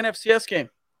second FCS game.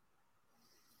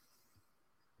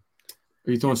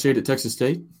 Are you throwing shade at Texas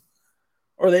State?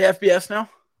 Are they FBS now?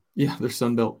 Yeah, they're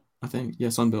Sunbelt, I think. Yeah,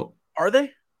 Sunbelt. Are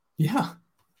they? Yeah.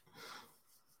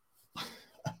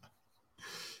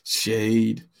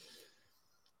 Shade.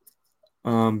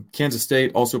 Kansas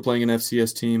State also playing an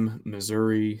FCS team.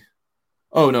 Missouri.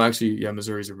 Oh, no, actually, yeah,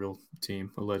 Missouri's a real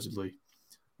team, allegedly.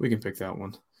 We can pick that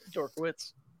one.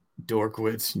 Dorkwitz,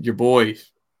 your boy.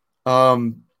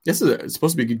 This is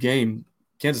supposed to be a good game.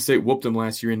 Kansas State whooped them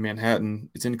last year in Manhattan.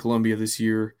 It's in Columbia this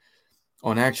year.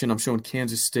 On Action, I'm showing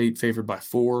Kansas State favored by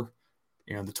 4,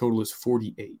 and the total is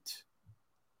 48.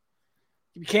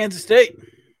 Give me Kansas State.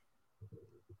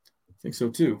 I think so,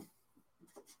 too.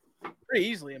 Pretty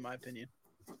easily, in my opinion.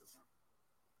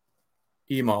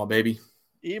 Emaw, baby.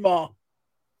 Emaw.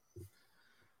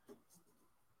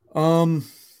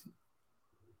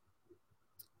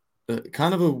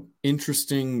 Kind of a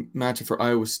interesting matchup for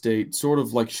Iowa State, sort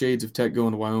of like shades of Tech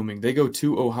going to Wyoming. They go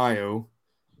to Ohio,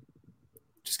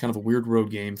 just kind of a weird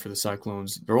road game for the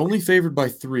Cyclones. They're only favored by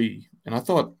 3, and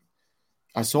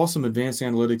I saw some advanced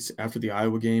analytics after the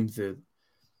Iowa game that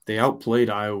they outplayed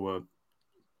Iowa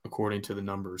according to the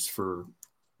numbers for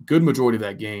a good majority of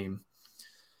that game.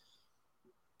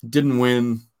 Didn't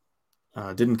win,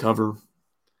 didn't cover,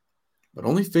 but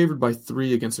only favored by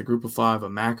 3 against a group of 5, a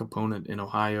MAC opponent in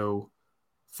Ohio.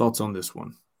 Thoughts on this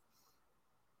one?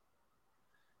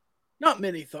 Not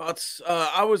many thoughts.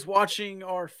 I was watching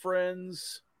our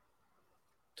friends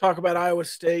talk about Iowa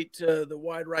State, the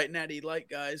wide right natty light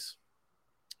guys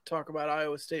talk about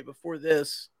Iowa State before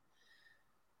this.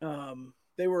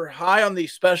 They They were high on the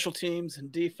special teams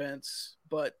and defense,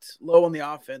 but low on the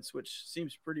offense, which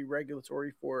seems pretty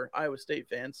regulatory for Iowa State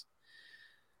fans.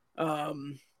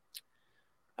 I'll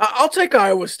take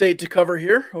Iowa State to cover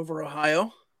here over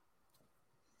Ohio.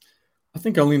 I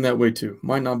think I'll lean that way too.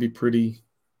 Might not be pretty.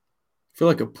 I feel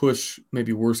like a push,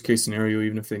 maybe worst case scenario,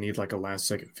 even if they need like a last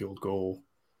second field goal.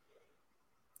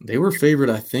 They were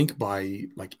favored, I think, by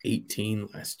like 18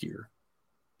 last year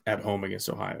at home against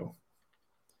Ohio.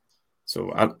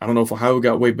 So I don't know if Ohio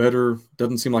got way better.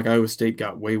 Doesn't seem like Iowa State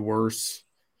got way worse.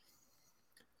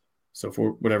 So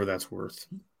for whatever that's worth.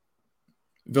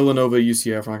 Villanova,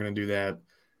 UCF, we're not going to do that.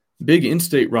 Big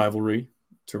in-state rivalry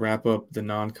to wrap up the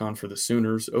non-con for the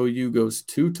Sooners. OU goes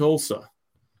to Tulsa.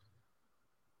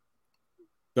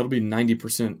 That'll be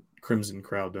 90% Crimson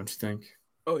crowd, don't you think?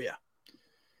 Oh, yeah.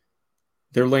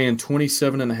 They're laying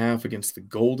 27.5 against the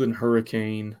Golden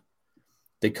Hurricane.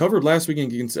 They covered last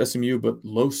weekend against SMU, but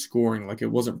low scoring. Like, it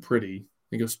wasn't pretty. I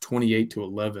think it was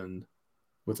 28-11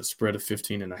 with a spread of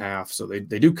 15.5. So they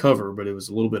do cover, but it was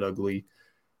a little bit ugly.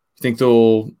 You think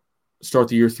they'll start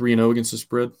the year 3-0 against the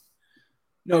spread?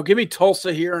 No, give me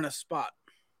Tulsa here in a spot.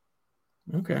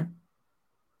 Okay.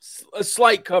 A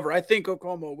slight cover. I think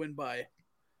Oklahoma will win by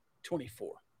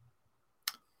 24.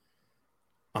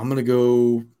 I'm going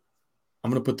to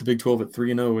put the Big 12 at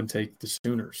 3-0 and take the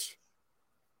Sooners.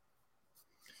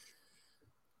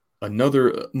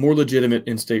 Another more legitimate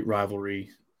in-state rivalry.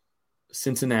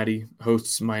 Cincinnati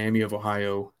hosts Miami of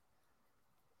Ohio.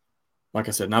 Like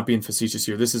I said, not being facetious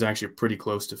here, this is actually pretty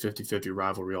close to 50-50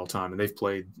 rivalry all time. And they've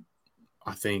played,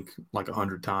 I think, like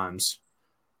 100 times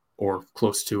or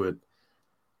close to it.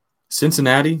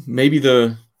 Cincinnati, maybe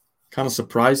the kind of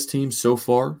surprise team so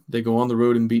far. They go on the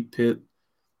road and beat Pitt.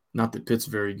 Not that Pitt's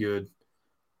very good.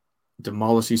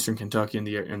 Demolish Eastern Kentucky in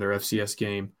their FCS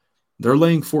game. They're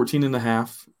laying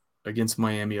 14.5 against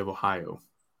Miami of Ohio.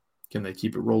 Can they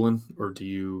keep it rolling, or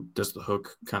does the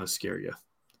hook kind of scare you?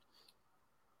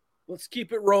 Let's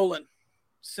keep it rolling.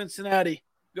 Cincinnati,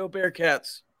 go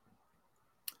Bearcats.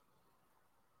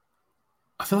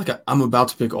 I feel like I'm about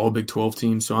to pick all Big 12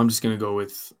 teams, so I'm just going to go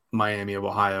with Miami of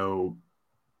Ohio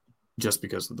just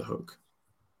because of the hook.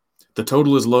 The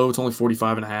total is low. It's only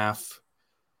 45.5.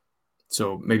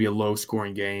 So maybe a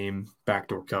low-scoring game,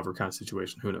 backdoor cover kind of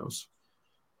situation. Who knows?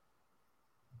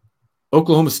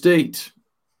 Oklahoma State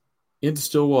into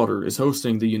Stillwater is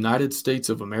hosting the United States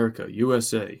of America,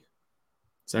 USA.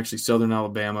 It's actually Southern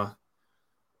Alabama.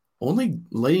 Only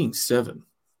laying 7.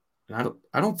 And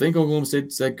I don't think Oklahoma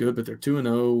State's that good, but they're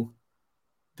 2-0.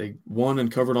 They won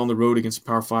and covered on the road against a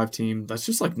Power 5 team. That's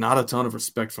just like not a ton of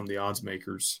respect from the odds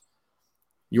makers.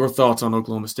 Your thoughts on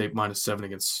Oklahoma State -7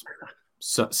 against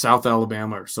South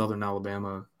Alabama or Southern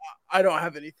Alabama? I don't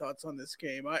have any thoughts on this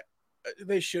game.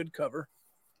 They should cover,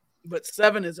 but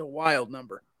 7 is a wild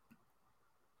number.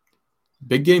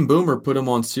 Big Game Boomer put them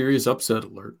on serious upset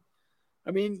alert.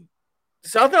 I mean,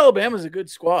 South Alabama is a good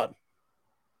squad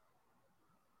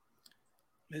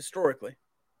historically.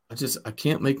 I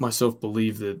can't make myself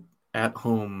believe that at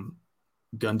home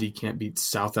Gundy can't beat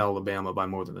South Alabama by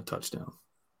more than a touchdown.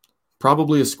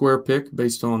 Probably a square pick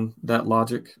based on that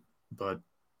logic, but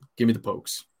give me the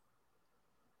Pokes.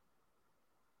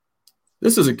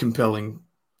 This is a compelling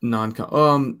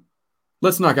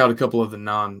let's knock out a couple of the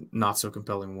not so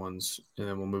compelling ones, and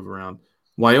then we'll move around.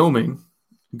 Wyoming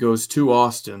goes to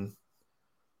Austin.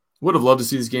 Would have loved to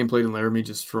see this game played in Laramie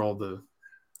just for all the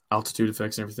altitude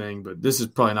effects and everything, but this is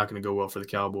probably not going to go well for the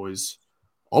Cowboys.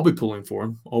 I'll be pulling for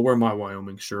them. I'll wear my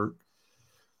Wyoming shirt.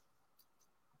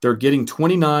 They're getting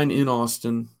 29 in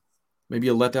Austin. Maybe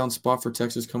a letdown spot for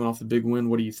Texas coming off the big win.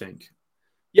 What do you think?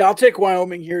 Yeah, I'll take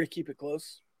Wyoming here to keep it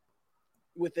close.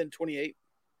 Within 28.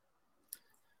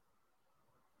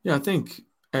 Yeah, I think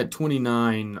at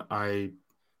 29, I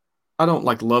don't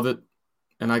love it,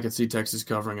 and I could see Texas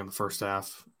covering in the first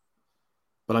half,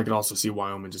 but I could also see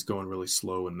Wyoming just going really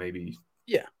slow and maybe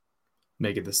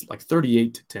make it this like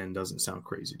 38-10 doesn't sound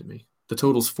crazy to me. The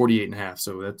total's 48.5,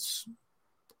 so it's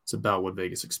about what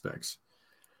Vegas expects.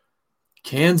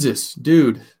 Kansas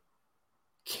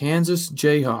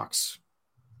Jayhawks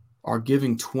are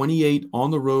giving 28 on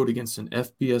the road against an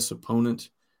FBS opponent.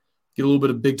 Get a little bit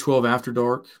of Big 12 after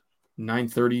dark,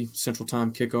 9:30 Central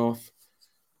Time kickoff.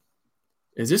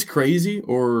 Is this crazy,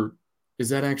 or is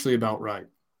that actually about right?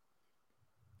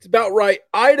 It's about right.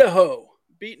 Idaho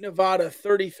beat Nevada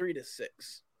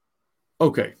 33-6.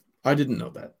 Okay, I didn't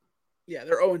know that. Yeah,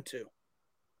 they're 0-2.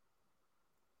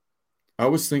 I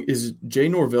was thinking, is Jay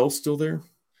Norvell still there?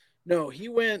 No, he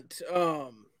went.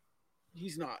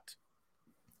 He's not.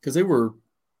 Because they were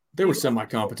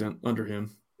semi-competent under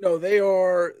him. No, they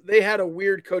are. They had a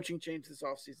weird coaching change this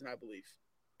offseason, I believe.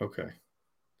 Okay.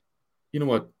 You know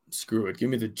what? Screw it. Give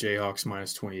me the Jayhawks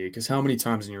minus 28, because how many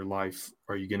times in your life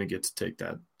are you going to get to take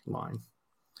that line?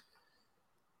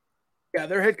 Yeah,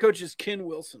 their head coach is Ken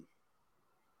Wilson.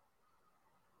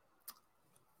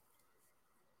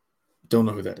 Don't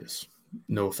know who that is.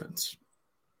 No offense.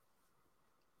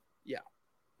 Yeah.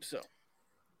 So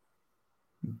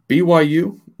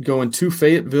BYU going to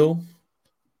Fayetteville.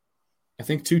 I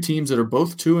think two teams that are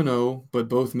both 2-0, but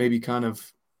both maybe kind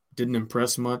of didn't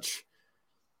impress much.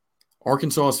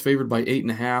 Arkansas is favored by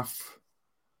 8.5.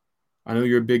 I know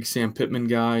you're a big Sam Pittman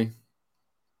guy.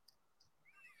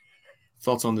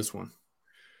 Thoughts on this one?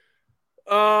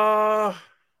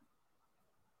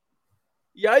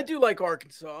 Yeah, I do like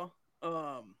Arkansas.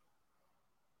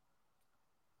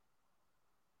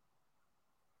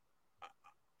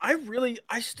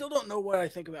 I still don't know what I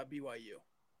think about BYU.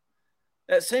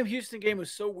 That Sam Houston game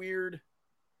was so weird.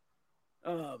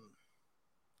 I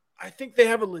think they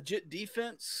have a legit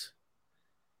defense.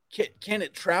 Can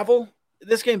it travel?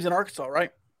 This game's in Arkansas,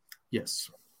 right?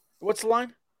 Yes. What's the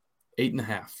line?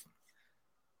 8.5.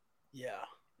 Yeah.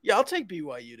 Yeah, I'll take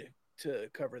BYU to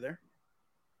cover there.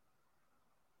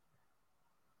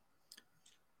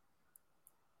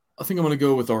 I think I'm going to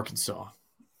go with Arkansas.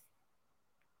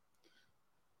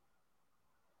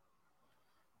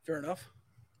 Fair enough.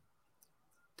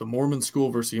 The Mormon school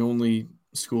versus the only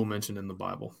school mentioned in the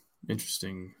Bible.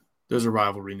 Interesting. There's a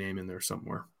rivalry name in there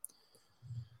somewhere.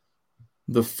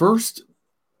 The first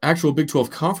actual Big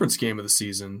 12 conference game of the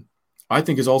season, I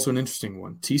think, is also an interesting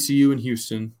one. TCU and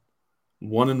Houston,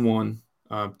 1-1.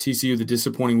 TCU, the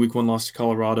disappointing week 1 loss to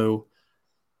Colorado.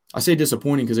 I say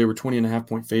disappointing because they were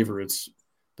 20.5-point favorites,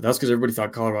 but that's because everybody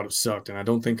thought Colorado sucked, and I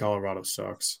don't think Colorado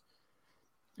sucks.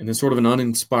 And then sort of an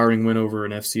uninspiring win over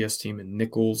an FCS team in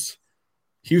Nichols.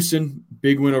 Houston,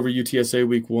 big win over UTSA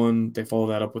week 1. They follow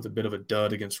that up with a bit of a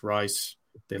dud against Rice.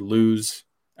 They lose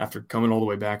after coming all the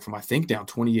way back from, I think, down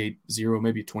 28-0,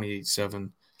 maybe 28-7.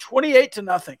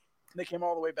 28-0. They came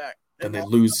all the way back. And they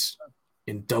lose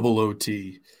in double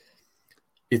OT.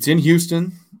 It's in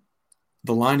Houston.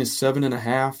 The line is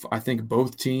 7.5. I think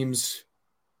both teams,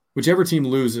 whichever team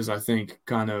loses, I think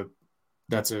kind of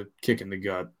that's a kick in the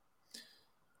gut.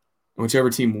 And whichever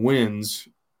team wins,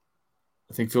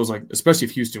 I think feels like, especially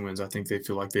if Houston wins, I think they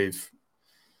feel like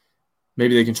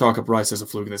maybe they can chalk up Rice as a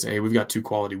fluke and they say, hey, we've got 2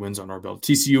 quality wins on our belt.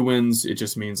 TCU wins, it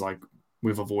just means like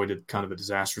we've avoided kind of a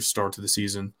disastrous start to the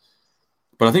season.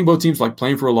 But I think both teams like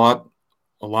playing for a lot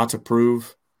to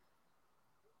prove.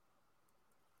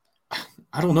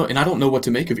 I don't know, and I don't know what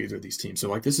to make of either of these teams. So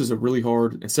like this is a really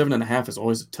hard, and 7.5 is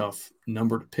always a tough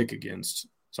number to pick against.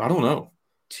 So I don't know.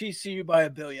 TCU by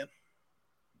 1 billion.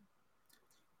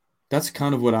 That's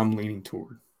kind of what I'm leaning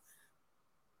toward.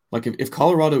 Like if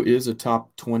Colorado is a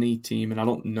top 20 team, and I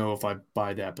don't know if I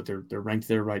buy that, but they're ranked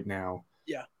there right now.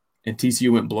 Yeah. And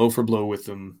TCU went blow for blow with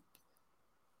them.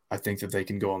 I think that they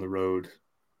can go on the road.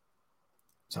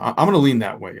 So I'm going to lean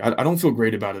that way. I don't feel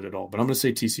great about it at all, but I'm going to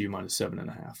say TCU minus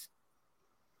 7.5.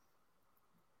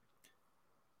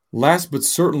 Last but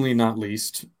certainly not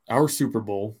least, our Super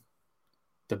Bowl.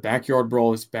 The Backyard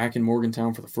Brawl is back in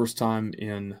Morgantown for the first time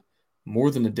in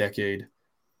more than a decade.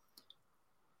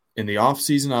 In the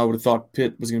offseason, I would have thought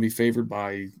Pitt was going to be favored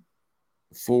by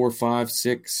 4, 5,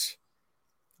 6.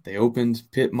 They opened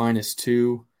Pitt minus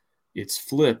 2. It's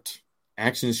flipped.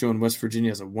 Action is showing West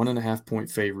Virginia as a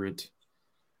 1.5-point favorite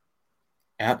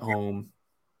at home.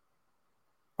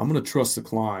 I'm going to trust the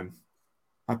climb.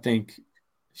 I think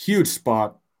huge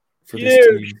spot for this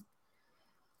team.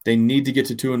 They need to get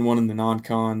to 2-1 in the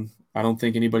non-con. I don't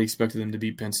think anybody expected them to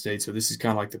beat Penn State, so this is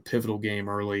kind of like the pivotal game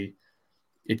early.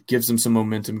 It gives them some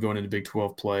momentum going into Big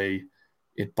 12 play.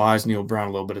 It buys Neil Brown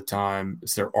a little bit of time.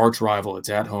 It's their arch rival. It's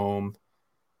at home.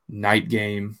 Night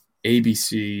game.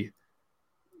 ABC.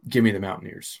 Give me the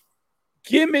Mountaineers.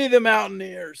 Give me the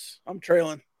Mountaineers. I'm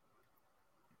trailing.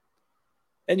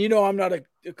 And you know I'm not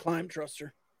a climb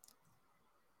truster.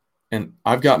 And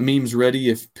I've got memes ready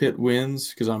if Pitt wins,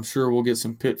 because I'm sure we'll get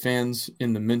some Pitt fans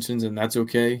in the mentions, and that's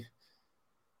okay.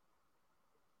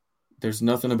 There's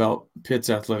nothing about Pitt's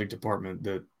athletic department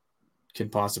that can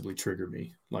possibly trigger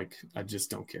me. Like, I just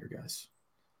don't care, guys.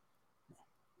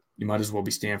 You might as well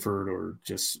be Stanford or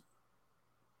just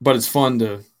 – but it's fun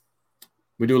to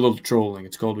 – we do a little trolling.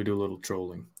 It's called We Do a Little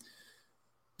Trolling.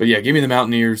 But, yeah, give me the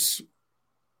Mountaineers.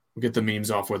 We'll get the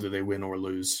memes off whether they win or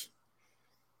lose.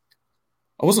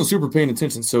 I wasn't super paying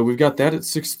attention, so we've got that at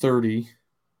 6:30.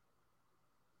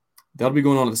 That'll be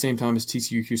going on at the same time as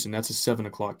TCU Houston. That's a 7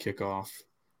 o'clock kickoff.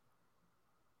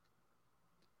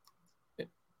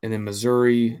 And then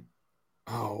Missouri.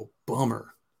 Oh,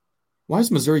 bummer. Why is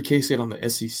Missouri K-State on the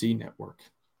SEC network?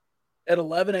 At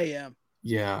 11 a.m.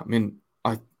 Yeah, I mean,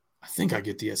 I think I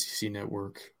get the SEC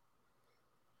network.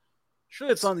 Sure,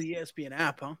 it's on the ESPN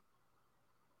app, huh?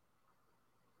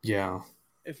 Yeah.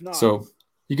 If not. So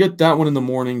you get that one in the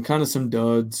morning, kind of some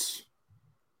duds,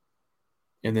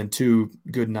 and then 2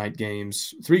 good night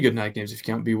games, 3 good night games if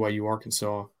you count BYU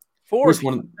Arkansas. 4. Which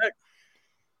one?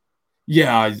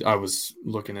 Yeah, I was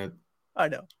looking at I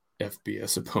know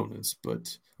FBS opponents,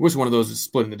 but which one of those is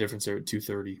splitting the difference there at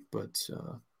 2:30? But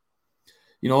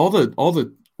all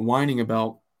the whining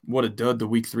about what a dud the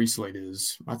week 3 slate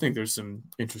is. I think there's some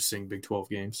interesting Big 12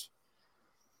 games.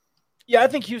 Yeah, I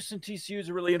think Houston TCU is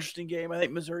a really interesting game. I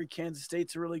think Missouri Kansas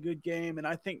State's a really good game, and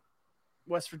I think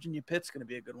West Virginia Pitt's going to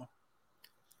be a good one.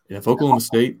 Yeah, if Oklahoma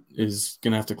State is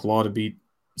going to have to claw to beat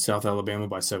South Alabama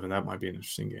by 7, that might be an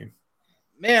interesting game.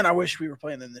 Man, I wish we were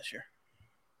playing them this year.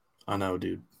 I know,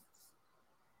 dude.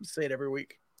 I say it every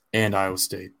week. And Iowa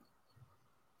State.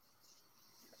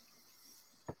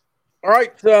 All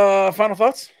right, final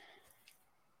thoughts?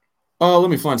 Let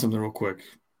me find something real quick.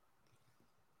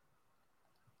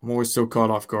 I'm always so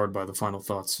caught off guard by the final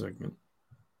thoughts segment.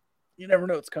 You never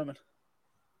know what's coming.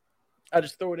 I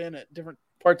just throw it in at different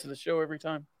parts of the show every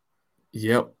time.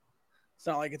 Yep. It's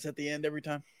not like it's at the end every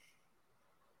time.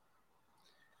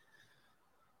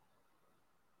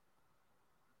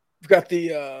 I've got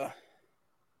the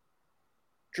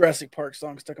Jurassic Park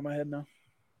song stuck in my head now.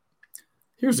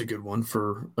 Here's a good one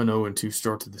for an 0-2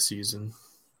 start to the season.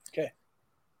 Okay.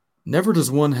 Never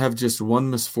does one have just one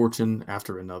misfortune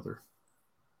after another.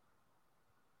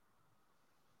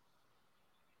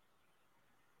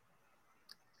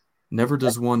 Never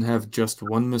does one have just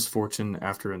one misfortune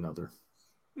after another.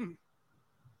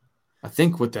 I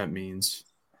think what that means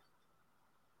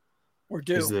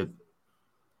is that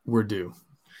we're due.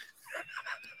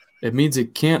 It means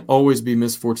it can't always be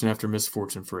misfortune after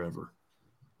misfortune forever.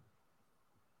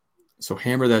 So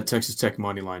hammer that Texas Tech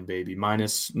money line, baby,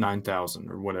 minus 9,000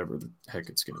 or whatever the heck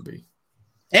it's going to be.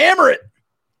 Hammer it!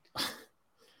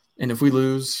 And if we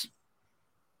lose,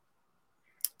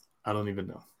 I don't even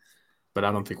know. But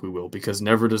I don't think we will, because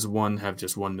never does one have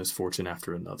just one misfortune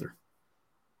after another.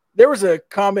 There was a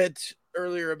comment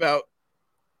earlier about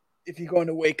if you go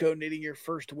into Waco needing your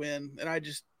first win, and I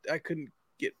couldn't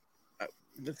get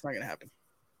that's not going to happen.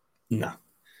 No.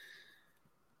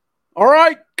 All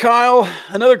right, Kyle,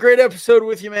 another great episode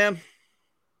with you, man.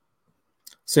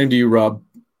 Same to you, Rob.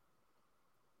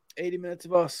 80 minutes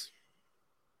of us.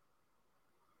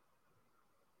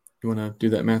 You want to do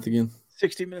that math again?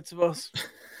 60 minutes of us.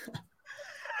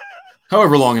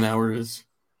 However long an hour is.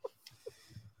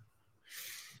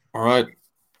 All right.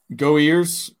 Go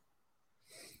Ears.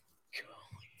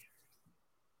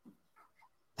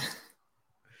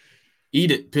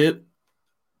 Eat it, Pitt.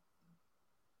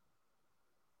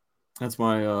 That's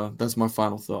my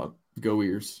final thought. Go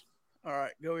Ears. All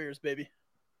right. Go Ears, baby.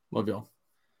 Love y'all.